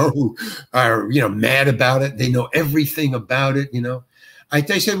kids, you know, who are, you know, mad about it. They know everything about it, you know. I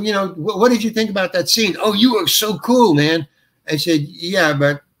said, you know, what did you think about that scene? Oh, you were so cool, man. I said, yeah,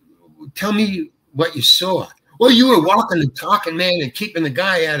 but tell me what you saw. Well, you were walking and talking, man, and keeping the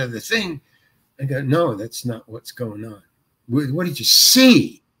guy out of the thing. I go, no, that's not what's going on. What did you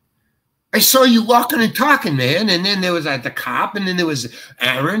see? I saw you walking and talking, man. And then there was the cop, and then there was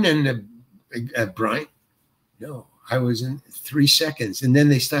Aaron and Brian. No, I was in 3 seconds. And then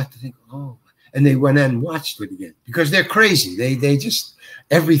they start to think, oh, and they went and watched it again because they're crazy. They just,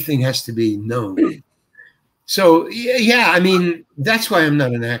 everything has to be known. So yeah, I mean, that's why I'm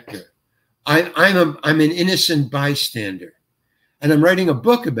not an actor. I'm an innocent bystander, and I'm writing a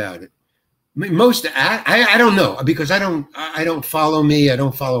book about it. I mean, I don't know because I don't follow me. I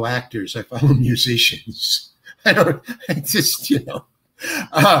don't follow actors. I follow musicians. I just, you know,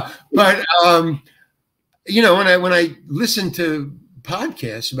 but you know, when I listen to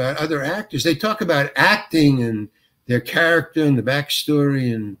podcasts about other actors, they talk about acting and their character and the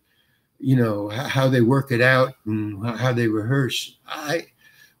backstory and, you know, how they work it out and how they rehearse. I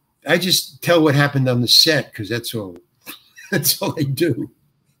just tell what happened on the set because that's all I do.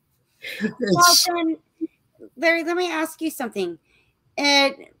 Well, then, Larry, let me ask you something.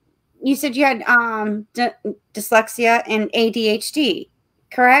 You said you had dyslexia and ADHD,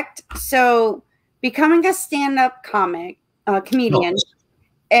 correct? So becoming a stand-up comedian,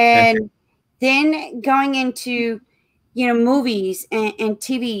 and then going into, you know, movies and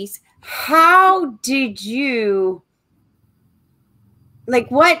TVs, how did you,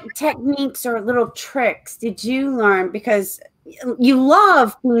 like, what techniques or little tricks did you learn? Because you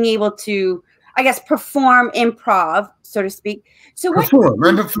love being able to, I guess, perform improv, so to speak. So perform.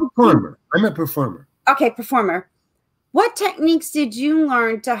 I'm a performer. I'm a performer. Okay, performer. What techniques did you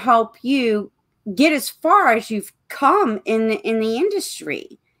learn to help you get as far as you've come in the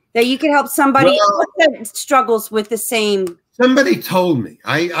industry, that you could help somebody that struggles with the same? Somebody told me.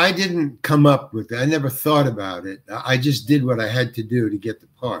 I didn't come up with it. I never thought about it. I just did what I had to do to get the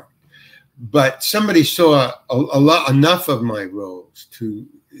part. But somebody saw enough of my roles to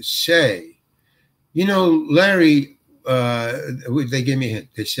say, you know, Larry, they gave me a hint.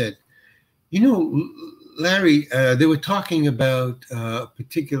 They said, you know, Larry, they were talking about a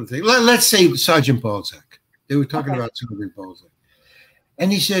particular thing. Let's say Sergeant Balzak. They were talking about Sergeant Balzak.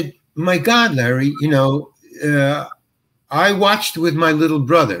 And he said, my God, Larry, you know, I watched with my little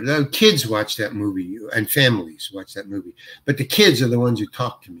brother. The kids watch that movie and families watch that movie. But the kids are the ones who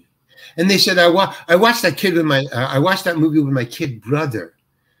talk to me. And they said, I watched that kid with I watched that movie with my kid brother.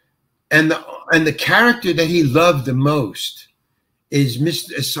 And the character that he loved the most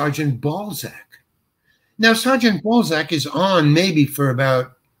is Sergeant Balzak. Now, Sergeant Balzak is on maybe for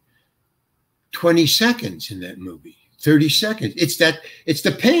about 20 seconds in that movie, 30 seconds. It's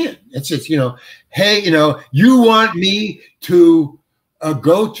the pan. It's you know, hey, you know, you want me to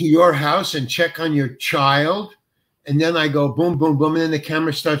go to your house and check on your child? And then I go boom, boom, boom, and then the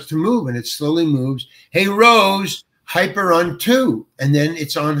camera starts to move and it slowly moves. Hey, Rose, hyper on 2, and then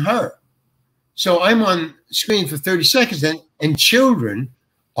it's on her. So I'm on screen for 30 seconds then, and children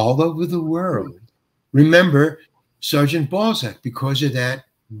all over the world remember Sergeant Balzak because of that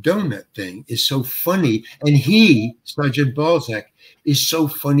donut thing is so funny. And he, Sergeant Balzak, is so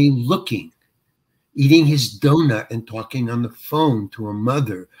funny looking, eating his donut and talking on the phone to a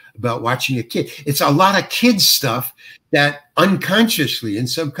mother about watching a kid. It's a lot of kids stuff that unconsciously and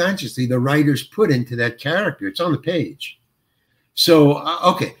subconsciously the writers put into that character. It's on the page. So,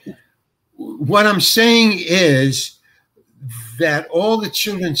 okay. What I'm saying is that all the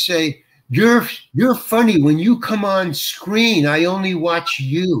children say, you're funny. When you come on screen, I only watch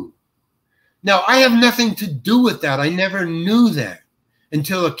you. Now, I have nothing to do with that. I never knew that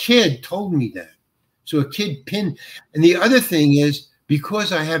until a kid told me that. So a kid pinned. And the other thing is,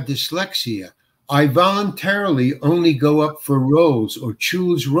 because I have dyslexia, I voluntarily only go up for roles or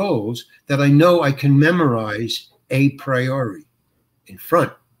choose roles that I know I can memorize a priori in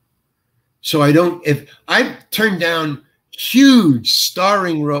front. So I don't, if I turn down huge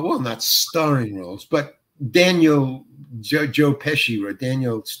starring role, well, not starring roles, but Joe Pesci or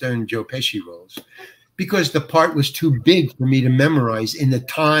Daniel Stern Joe Pesci roles, because the part was too big for me to memorize in the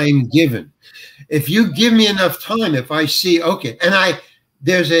time given. If you give me enough time, if I see, okay, and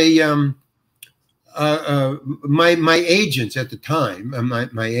there's a my agents at the time,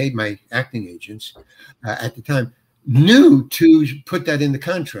 my acting agents at the time knew to put that in the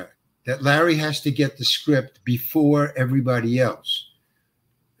contract, that Larry has to get the script before everybody else,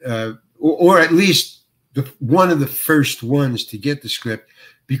 or at least one of the first ones to get the script,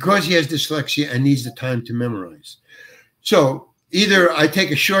 because he has dyslexia and needs the time to memorize. So either I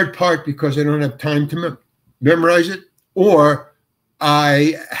take a short part because I don't have time to memorize it, or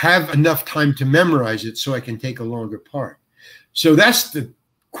I have enough time to memorize it so I can take a longer part. So that's the,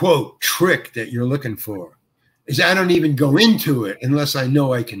 quote, trick that you're looking for. Is I don't even go into it unless I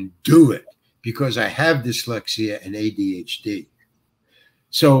know I can do it because I have dyslexia and ADHD.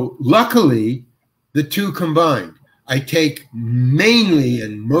 So luckily, the two combined, I take mainly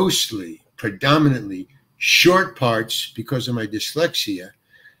and mostly, predominantly, short parts because of my dyslexia,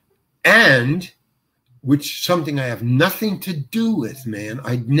 and which something I have nothing to do with, man.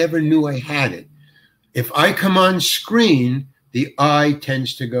 I never knew I had it. If I come on screen, the eye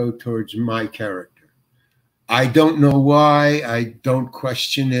tends to go towards my character. I don't know why. I don't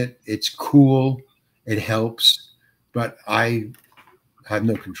question it. It's cool. It helps, but I have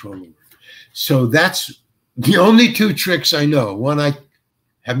no control over it. So that's the only two tricks I know. One I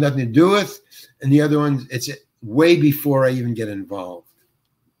have nothing to do with, and the other one, it's way before I even get involved.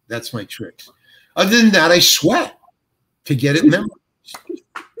 That's my tricks. Other than that, I sweat to get it memorized.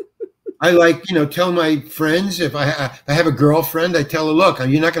 I like, you know, tell my friends, if I have a girlfriend, I tell her, look,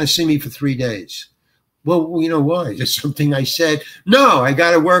 you're not going to see me for 3 days. Well, you know why? There's something I said. No, I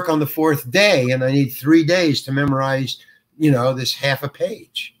got to work on the 4th day, and I need 3 days to memorize, you know, this half a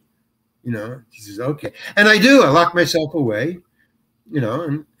page. You know, he says, okay. And I do. I lock myself away, you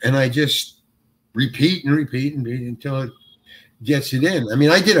know, and I just repeat and repeat and repeat until it gets it in. I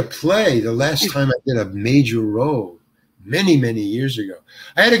mean, I did a play the last time I did a major role many, many years ago.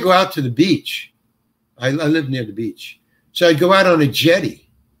 I had to go out to the beach. I live near the beach. So I'd go out on a jetty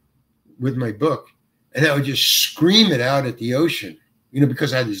with my book, and I would just scream it out at the ocean, you know,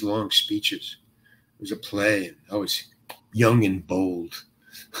 because I had these long speeches. It was a play, and I was young and bold.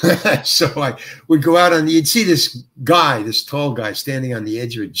 So I would go out you'd see this guy, this tall guy, standing on the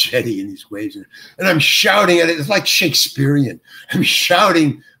edge of a jetty in these waves, and I'm shouting at it. It's like Shakespearean. I'm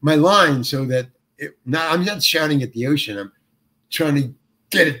shouting my line so that I'm not shouting at the ocean. I'm trying to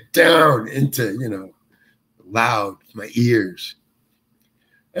get it down into, you know, loud, my ears.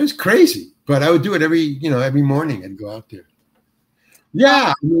 It was crazy. But I would do it every morning. I'd go out there.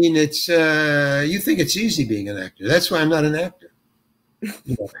 Yeah, I mean, it's you think it's easy being an actor. That's why I'm not an actor.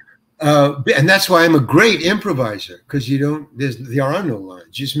 You know, And that's why I'm a great improviser, because there are no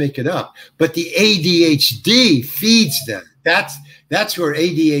lines, just make it up. But the ADHD feeds that. That's where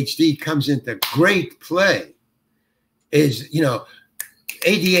ADHD comes into great play. Is,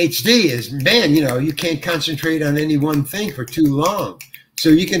 ADHD is, man, you can't concentrate on any one thing for too long. So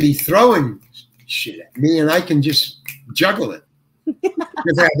you can be throwing shit at me and I can just juggle it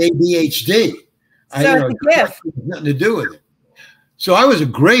because I have ADHD. So it's a gift. Nothing to do with it. So I was a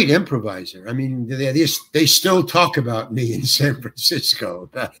great improviser. I mean, they still talk about me in San Francisco.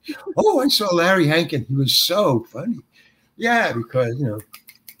 About, I saw Larry Hankin. He was so funny. Yeah, because,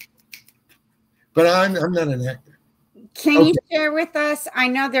 but I'm not an actor. Can you share with us? I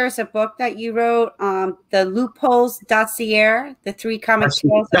know there's a book that you wrote, the Loopholes Dossier, the 3 comic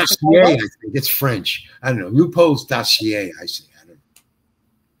tales. Dossier, I think. It's French. I don't know. Loopholes Dossier, I say. I don't know.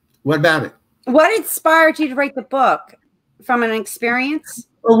 What about it? What inspired you to write the book? From an experience?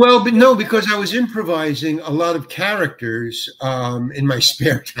 Oh, well, but no, because I was improvising a lot of characters in my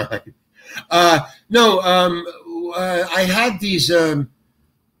spare time. I had these. When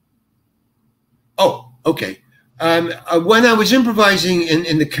I was improvising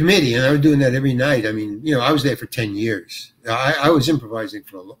in the committee, and I was doing that every night. I mean, I was there for 10 years. I was improvising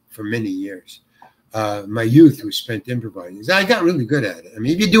for many years. My youth was spent improvising. I got really good at it. I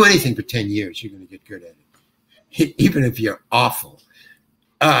mean, if you do anything for 10 years, you're going to get good at it. Even if you're awful.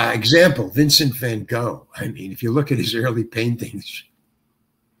 Example, Vincent van Gogh. I mean, if you look at his early paintings,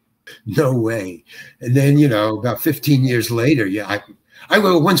 no way. And then, about 15 years later, I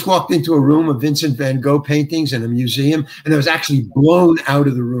once walked into a room of Vincent van Gogh paintings in a museum, and I was actually blown out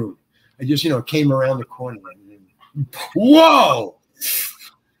of the room. I just, came around the corner. And, whoa!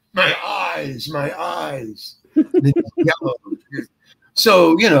 My eyes. Yellow.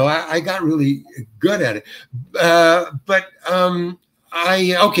 So, I got really good at it.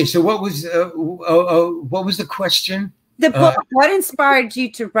 So what was the question? The book, what inspired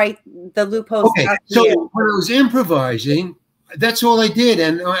you to write the Loopholes? Okay, so when I was improvising, that's all I did.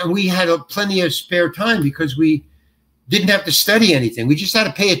 And we had plenty of spare time because we didn't have to study anything. We just had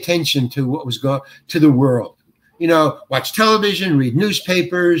to pay attention to what was going to the world. Watch television, read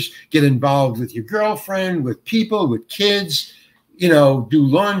newspapers, get involved with your girlfriend, with people, with kids, do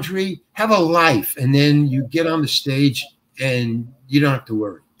laundry, have a life. And then you get on the stage and you don't have to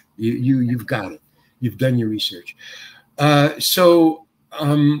worry. You've got it. You've done your research. What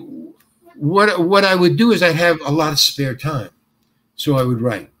I would do is I'd have a lot of spare time. So I would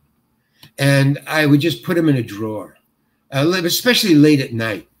write. And I would just put them in a drawer, especially late at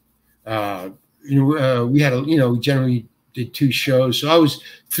night. We had generally did 2 shows. So I was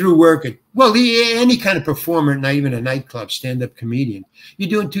through work at, any kind of performer, not even a nightclub, stand-up comedian. You're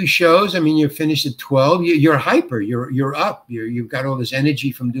doing 2 shows. I mean, you're finished at 12. You're hyper. You're up. You've got all this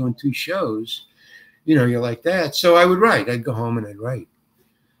energy from doing 2 shows. You're like that. So I would write. I'd go home and I'd write.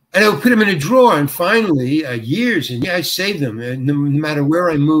 And I would put them in a drawer. And finally, years, and I saved them. And no matter where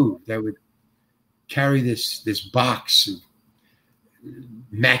I moved, I would carry this box of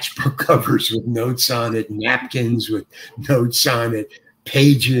matchbook covers with notes on it, napkins with notes on it,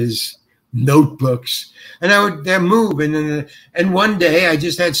 pages, notebooks, and I would move. And one day I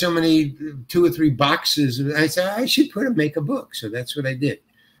just had so many 2 or 3 boxes, and I said I should make a book. So that's what I did.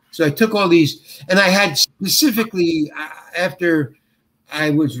 So I took all these, and I had specifically after I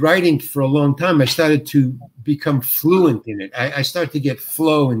was writing for a long time, I started to become fluent in it. I started to get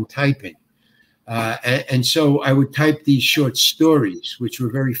flow in typing. And so I would type these short stories, which were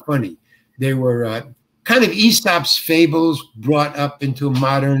very funny. They were kind of Aesop's fables brought up into a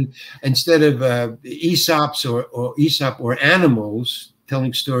modern, instead of Aesop's or Aesop or animals,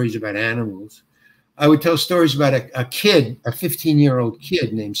 telling stories about animals. I would tell stories about a kid, a 15-year-old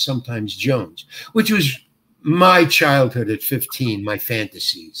kid named Sometimes Jones, which was my childhood at 15, my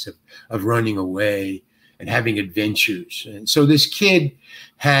fantasies of running away and having adventures. And so this kid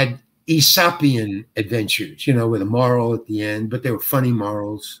had Aesopian adventures, with a moral at the end, but they were funny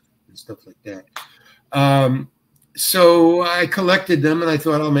morals and stuff like that. So I collected them and I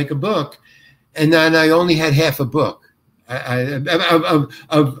thought I'll make a book. And then I only had half a book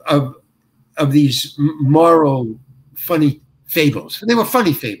of these moral, funny fables. They were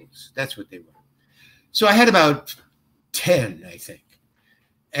funny fables. That's what they were. So I had about 10, I think.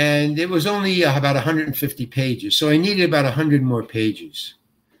 And it was only about 150 pages. So I needed about 100 more pages.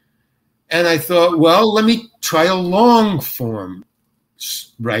 And I thought, well, let me try a long form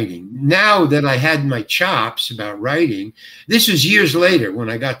writing. Now that I had my chops about writing, this was years later when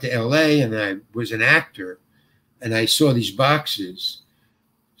I got to LA and I was an actor and I saw these boxes.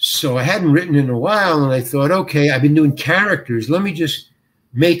 So I hadn't written in a while and I thought, okay, I've been doing characters. Let me just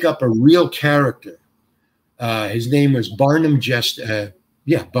make up a real character. His name was Barnum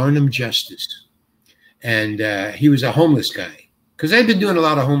Barnum Justice. And he was a homeless guy. Because I've been doing a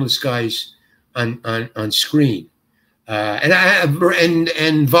lot of homeless guys on screen.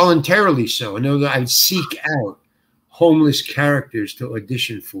 And voluntarily so. I know that I'd seek out homeless characters to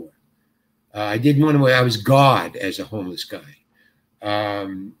audition for. I did one where I was God as a homeless guy.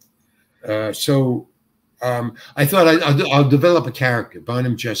 I thought I'll develop a character,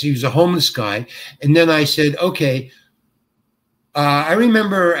 Barnum Justice. He was a homeless guy. And then I said, okay, I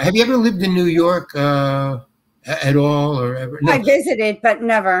remember, have you ever lived in New York at all or ever? No. I visited, but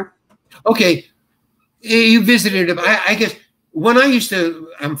never. Okay. You visited him. I guess when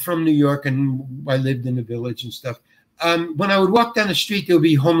I'm from New York and I lived in the village and stuff. When I would walk down the street, there would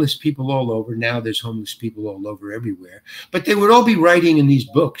be homeless people all over. Now there's homeless people all over everywhere. But they would all be writing in these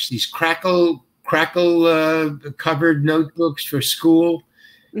books, these crackle covered notebooks for school.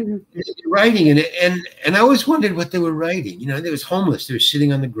 Mm-hmm. Writing in it, and I always wondered what they were writing. You know, they was homeless. They were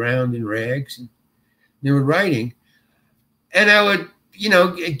sitting on the ground in rags, and they were writing. And I would, you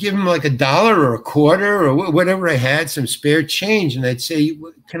know, give them like $1 or a quarter or whatever I had, some spare change, and I'd say,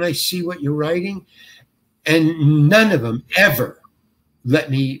 "Can I see what you're writing?" And none of them ever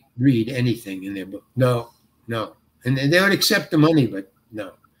let me read anything in their book. No. And they would accept the money, but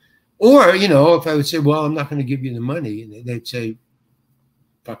no. Or, you know, if I would say, well, I'm not going to give you the money, and they'd say,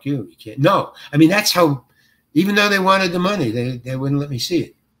 fuck you, you can't. No. I mean, that's how, even though they wanted the money, they wouldn't let me see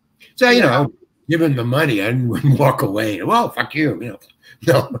it. So, you know, I would give them the money. I wouldn't walk away. Well, fuck you. You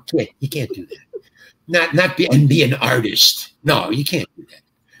know, no, you can't do that. Not be an artist. No, you can't do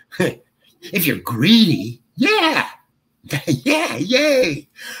that. If you're greedy, yeah, yay.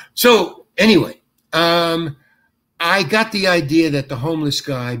 So anyway, I got the idea that the homeless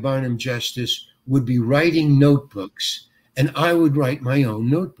guy, Barnum Justice, would be writing notebooks, and I would write my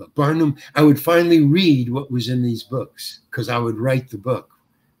own notebook. I would finally read what was in these books because I would write the book.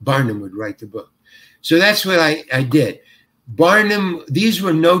 Barnum would write the book. So that's what I did. These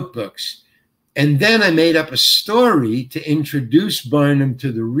were notebooks. And then I made up a story to introduce Barnum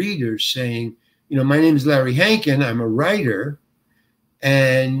to the reader saying, you know, my name is Larry Hankin. I'm a writer.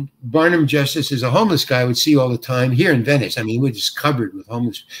 And Barnum Justice is a homeless guy I would see all the time here in Venice. I mean, we're just covered with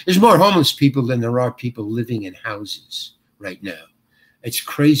homeless. There's more homeless people than there are people living in houses right now. It's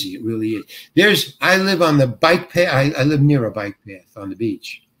crazy. It really is. I live on the bike path. I live near a bike path on the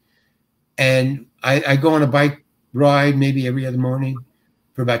beach. And I go on a bike ride maybe every other morning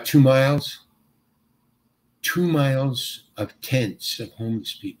for about 2 miles. 2 miles of tents of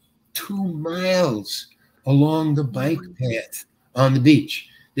homeless people. 2 miles along the bike path on the beach.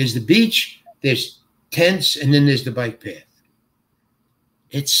 There's the beach, there's tents, and then there's the bike path.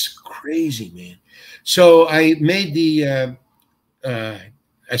 It's crazy, man. So I made the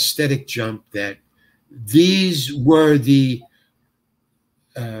aesthetic jump that these were the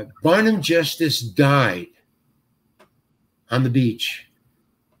Barnum Justice died on the beach.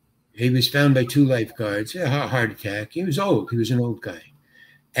 He was found by 2 lifeguards, a heart attack. He was old. He was an old guy.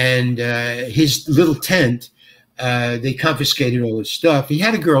 And his little tent, they confiscated all his stuff. He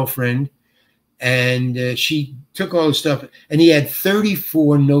had a girlfriend, and she took all his stuff. And he had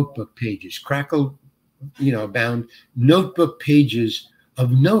 34 notebook pages, crackled, you know, bound notebook pages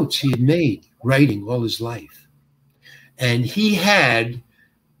of notes he had made, writing all his life. And he had,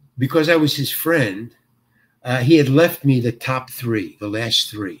 because I was his friend, he had left me the top 3, the last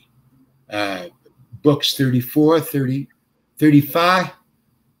 3. Books 34, 30, 35,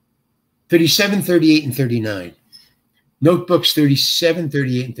 37, 38, and 39. Notebooks 37,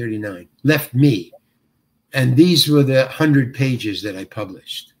 38, and 39 left me. And these were the 100 pages that I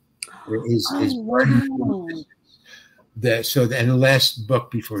published. Wow. And the last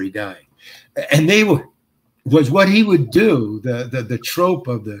book before he died. And was what he would do, the trope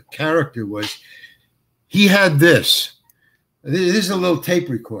of the character was he had this. This is a little tape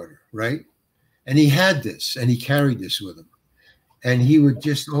recorder, right? And he had this, and he carried this with him. And he would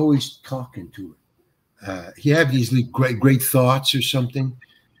just always talk into it. He had these great thoughts or something,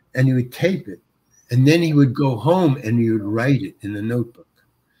 and he would tape it. And then he would go home and he would write it in the notebook.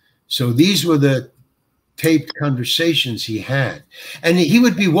 So these were the taped conversations he had. And he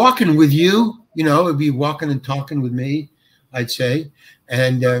would be walking with you, you know, he'd be walking and talking with me, I'd say.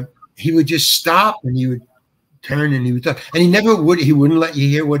 And he would just stop and he would turn and he would talk. And he wouldn't let you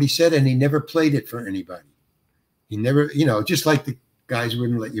hear what he said, and he never played it for anybody. He never, you know, just like the guys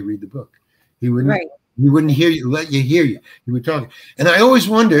wouldn't let you read the book. He wouldn't, right. He wouldn't let you hear you. He would talk. And I always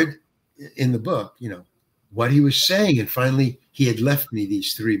wondered in the book, you know, what he was saying. And finally, he had left me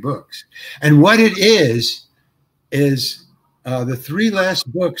these 3 books. And what it is The 3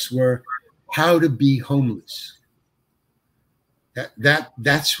 last books were How to Be Homeless.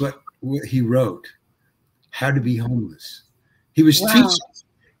 That's what he wrote. How to Be Homeless. He was teaching.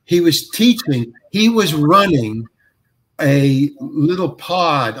 He was teaching. He was running a little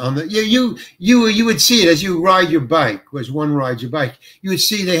pod on the you would see it as you ride your bike. As one rides your bike, you would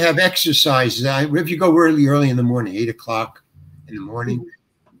see they have exercises. If you go early in the morning, 8 o'clock in the morning,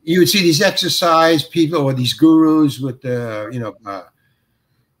 you would see these exercise people or these gurus with the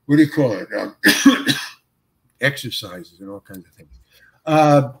what do you call it? Exercises and all kinds of things.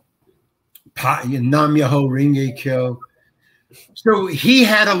 Nam Myoho Renge Kyo. So he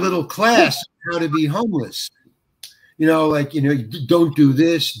had a little class how to be homeless. Don't do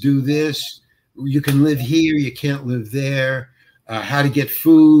this, do this. You can live here, you can't live there. How to get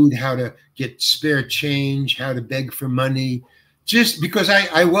food, how to get spare change, how to beg for money. Just because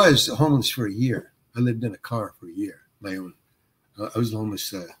I was homeless for a year. I lived in a car for a year, my own. I was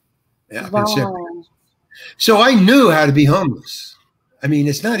homeless. So I knew how to be homeless. I mean,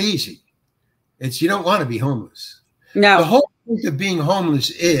 it's not easy. You don't want to be homeless. No. The whole point of being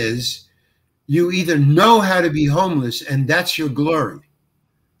homeless is you either know how to be homeless and that's your glory,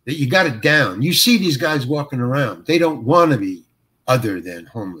 that you got it down. You see these guys walking around. They don't want to be other than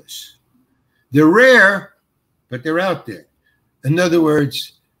homeless. They're rare, but they're out there. In other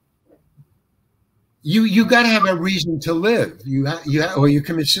words, you got to have a reason to live. Or you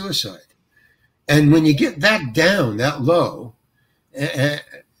commit suicide. And when you get that down, that low,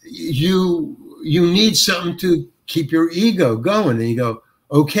 you need something to keep your ego going. And you go,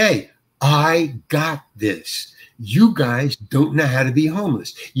 okay, I got this. You guys don't know how to be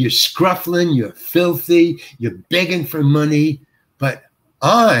homeless. You're scruffling, you're filthy, you're begging for money, but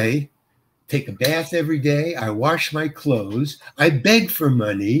I take a bath every day. I wash my clothes. I beg for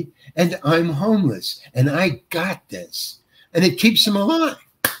money, and I'm homeless. And I got this. And it keeps them alive,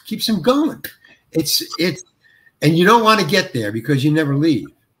 keeps them going. And you don't want to get there because you never leave.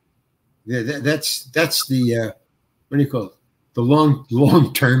 That's the what do you call it? The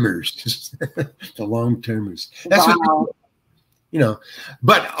long termers. The long termers. That's wow. What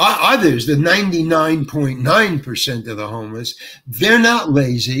But others, the 99.9% of the homeless, they're not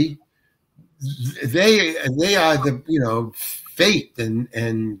lazy. They are the fate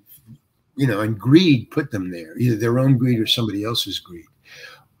and greed put them there, either their own greed or somebody else's greed,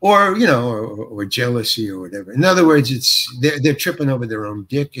 or or jealousy or whatever. In other words, they're tripping over their own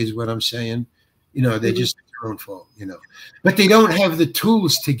dick, is what I'm saying. They just their own fault. But they don't have the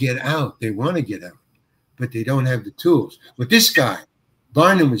tools to get out. They want to get out, but they don't have the tools. What this guy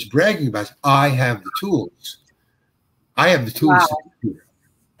Barnum was bragging about is, I have the tools. I have the tools.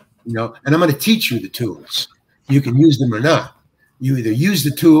 Wow. And I'm going to teach you the tools. You can use them or not. You either use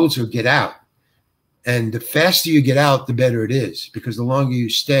the tools or get out. And the faster you get out, the better it is, because the longer you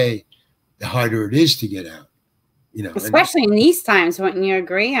stay, the harder it is to get out. Especially in these times, wouldn't you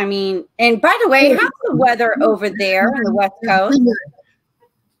agree? I mean, and by the way, how's the weather over there on the West Coast?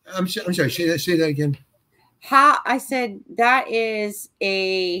 I'm sorry. Say that again. I said that is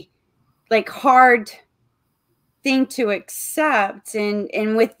a hard thing to accept,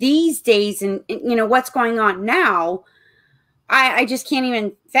 and with these days and what's going on now, I just can't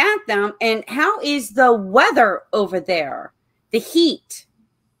even fathom. And how is the weather over there, the heat?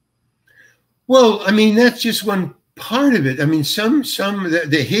 Well, I mean, that's just one part of it. I mean,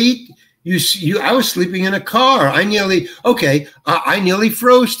 the heat, I was sleeping in a car. I nearly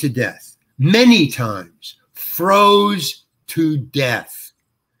froze to death many times. Froze to death.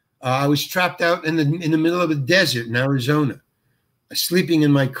 I was trapped out in the middle of a desert in Arizona, sleeping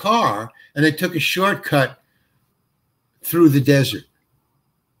in my car, and I took a shortcut through the desert.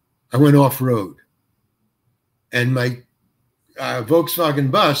 I went off-road. And my Volkswagen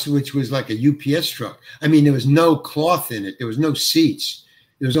bus, which was like a UPS truck, I mean, there was no cloth in it. There was no seats.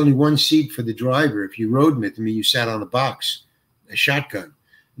 There was only one seat for the driver. If you rode with me, you sat on a box, a shotgun.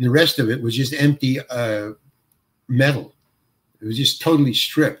 And the rest of it was just empty metal. It was just totally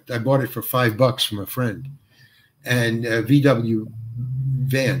stripped. I bought it for $5 from a friend, and a VW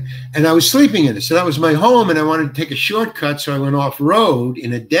van. And I was sleeping in it. So that was my home, and I wanted to take a shortcut. So I went off road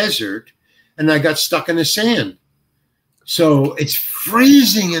in a desert, and I got stuck in the sand. So it's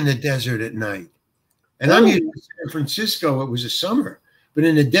freezing in the desert at night. And I'm used to San Francisco. It was a summer, but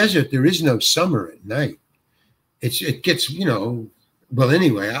in the desert, there is no summer at night. It gets, well,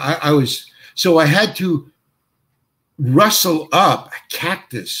 anyway, so I had to rustle up a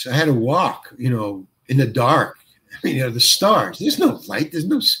cactus. I had to walk, in the dark. I mean, the stars. There's no light. There's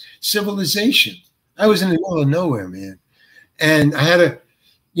no civilization. I was in the middle of nowhere, man. And I had to,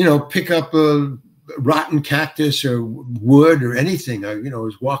 pick up a rotten cactus or wood or anything. I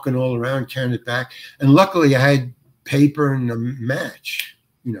was walking all around carrying it back. And luckily I had paper and a match.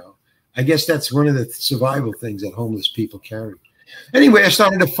 I guess that's one of the survival things that homeless people carry. Anyway, I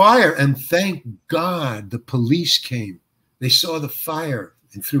started a fire, and thank God the police came. They saw the fire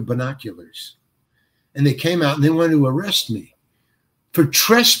and through binoculars. And they came out and they wanted to arrest me for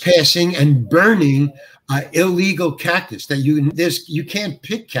trespassing and burning illegal cactus. That you can't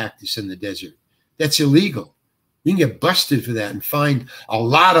pick cactus in the desert. That's illegal. You can get busted for that and find a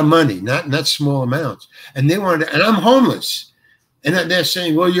lot of money, not small amounts. And they wanted, and I'm homeless, and they're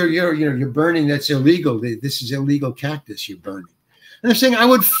saying, well, you're burning. That's illegal. This is illegal cactus you're burning. And I'm saying, I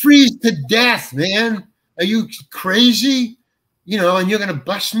would freeze to death, man. Are you crazy? And you're going to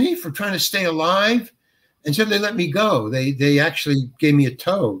bust me for trying to stay alive? And so they let me go. They actually gave me a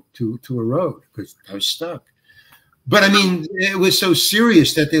tow to a road because I was stuck. But I mean, it was so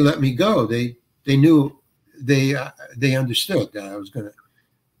serious that they let me go. They knew, they understood that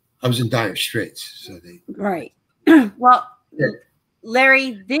I was in dire straits. So right. Well, yeah.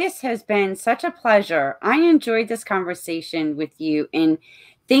 Larry, this has been such a pleasure. I enjoyed this conversation with you, and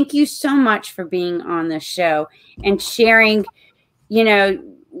thank you so much for being on the show and sharing,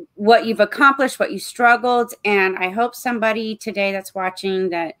 what you've accomplished, what you struggled. And I hope somebody today that's watching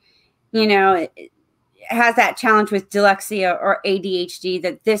that, has that challenge with dyslexia or ADHD,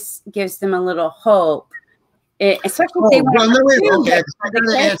 that this gives them a little hope. Especially if they want to.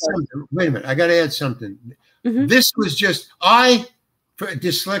 Wait a minute. I got to add something. Mm-hmm. This was just, for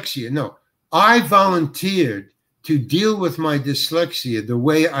dyslexia. No, I volunteered to deal with my dyslexia the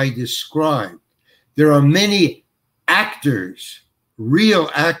way I described. There are many actors,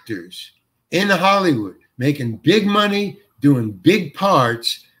 real actors in Hollywood making big money, doing big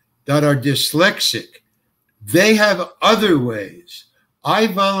parts that are dyslexic. They have other ways. I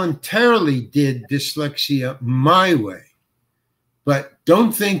voluntarily did dyslexia my way. But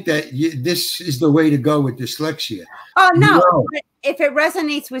don't think that this is the way to go with dyslexia. Oh, no. But if it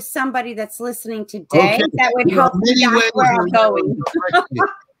resonates with somebody that's listening today, okay, that would help me where I'm going.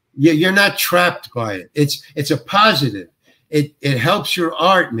 You're not trapped by it. It's a positive. It helps your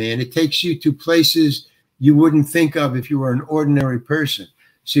art, man. It takes you to places you wouldn't think of if you were an ordinary person.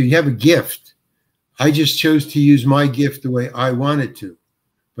 So you have a gift. I just chose to use my gift the way I wanted to.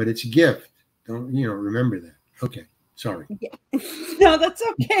 But it's a gift. Don't, remember that. Okay. Sorry. No, that's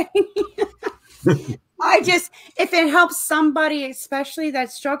okay. If it helps somebody, especially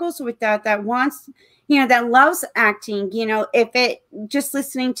that struggles with that wants, that loves acting, if it just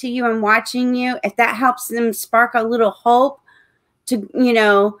listening to you and watching you, if that helps them spark a little hope to,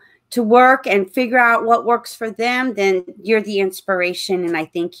 to work and figure out what works for them, then you're the inspiration. And I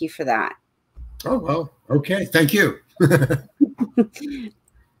thank you for that. Oh, well, okay. Thank you.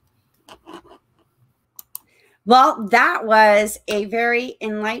 Well, that was a very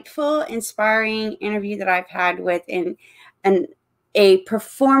enlightful, inspiring interview that I've had with a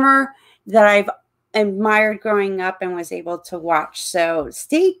performer that I've admired growing up and was able to watch. So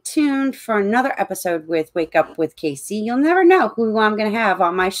stay tuned for another episode with Wake Up with KC. You'll never know who I'm going to have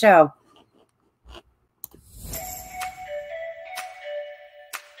on my show.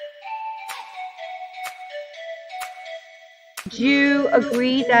 Do you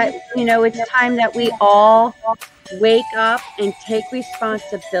agree that, it's time that we all wake up and take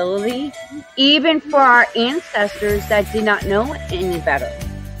responsibility, even for our ancestors that did not know any better?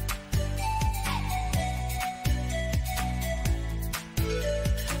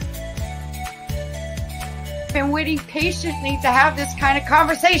 Been waiting patiently to have this kind of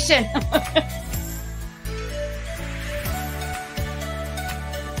conversation.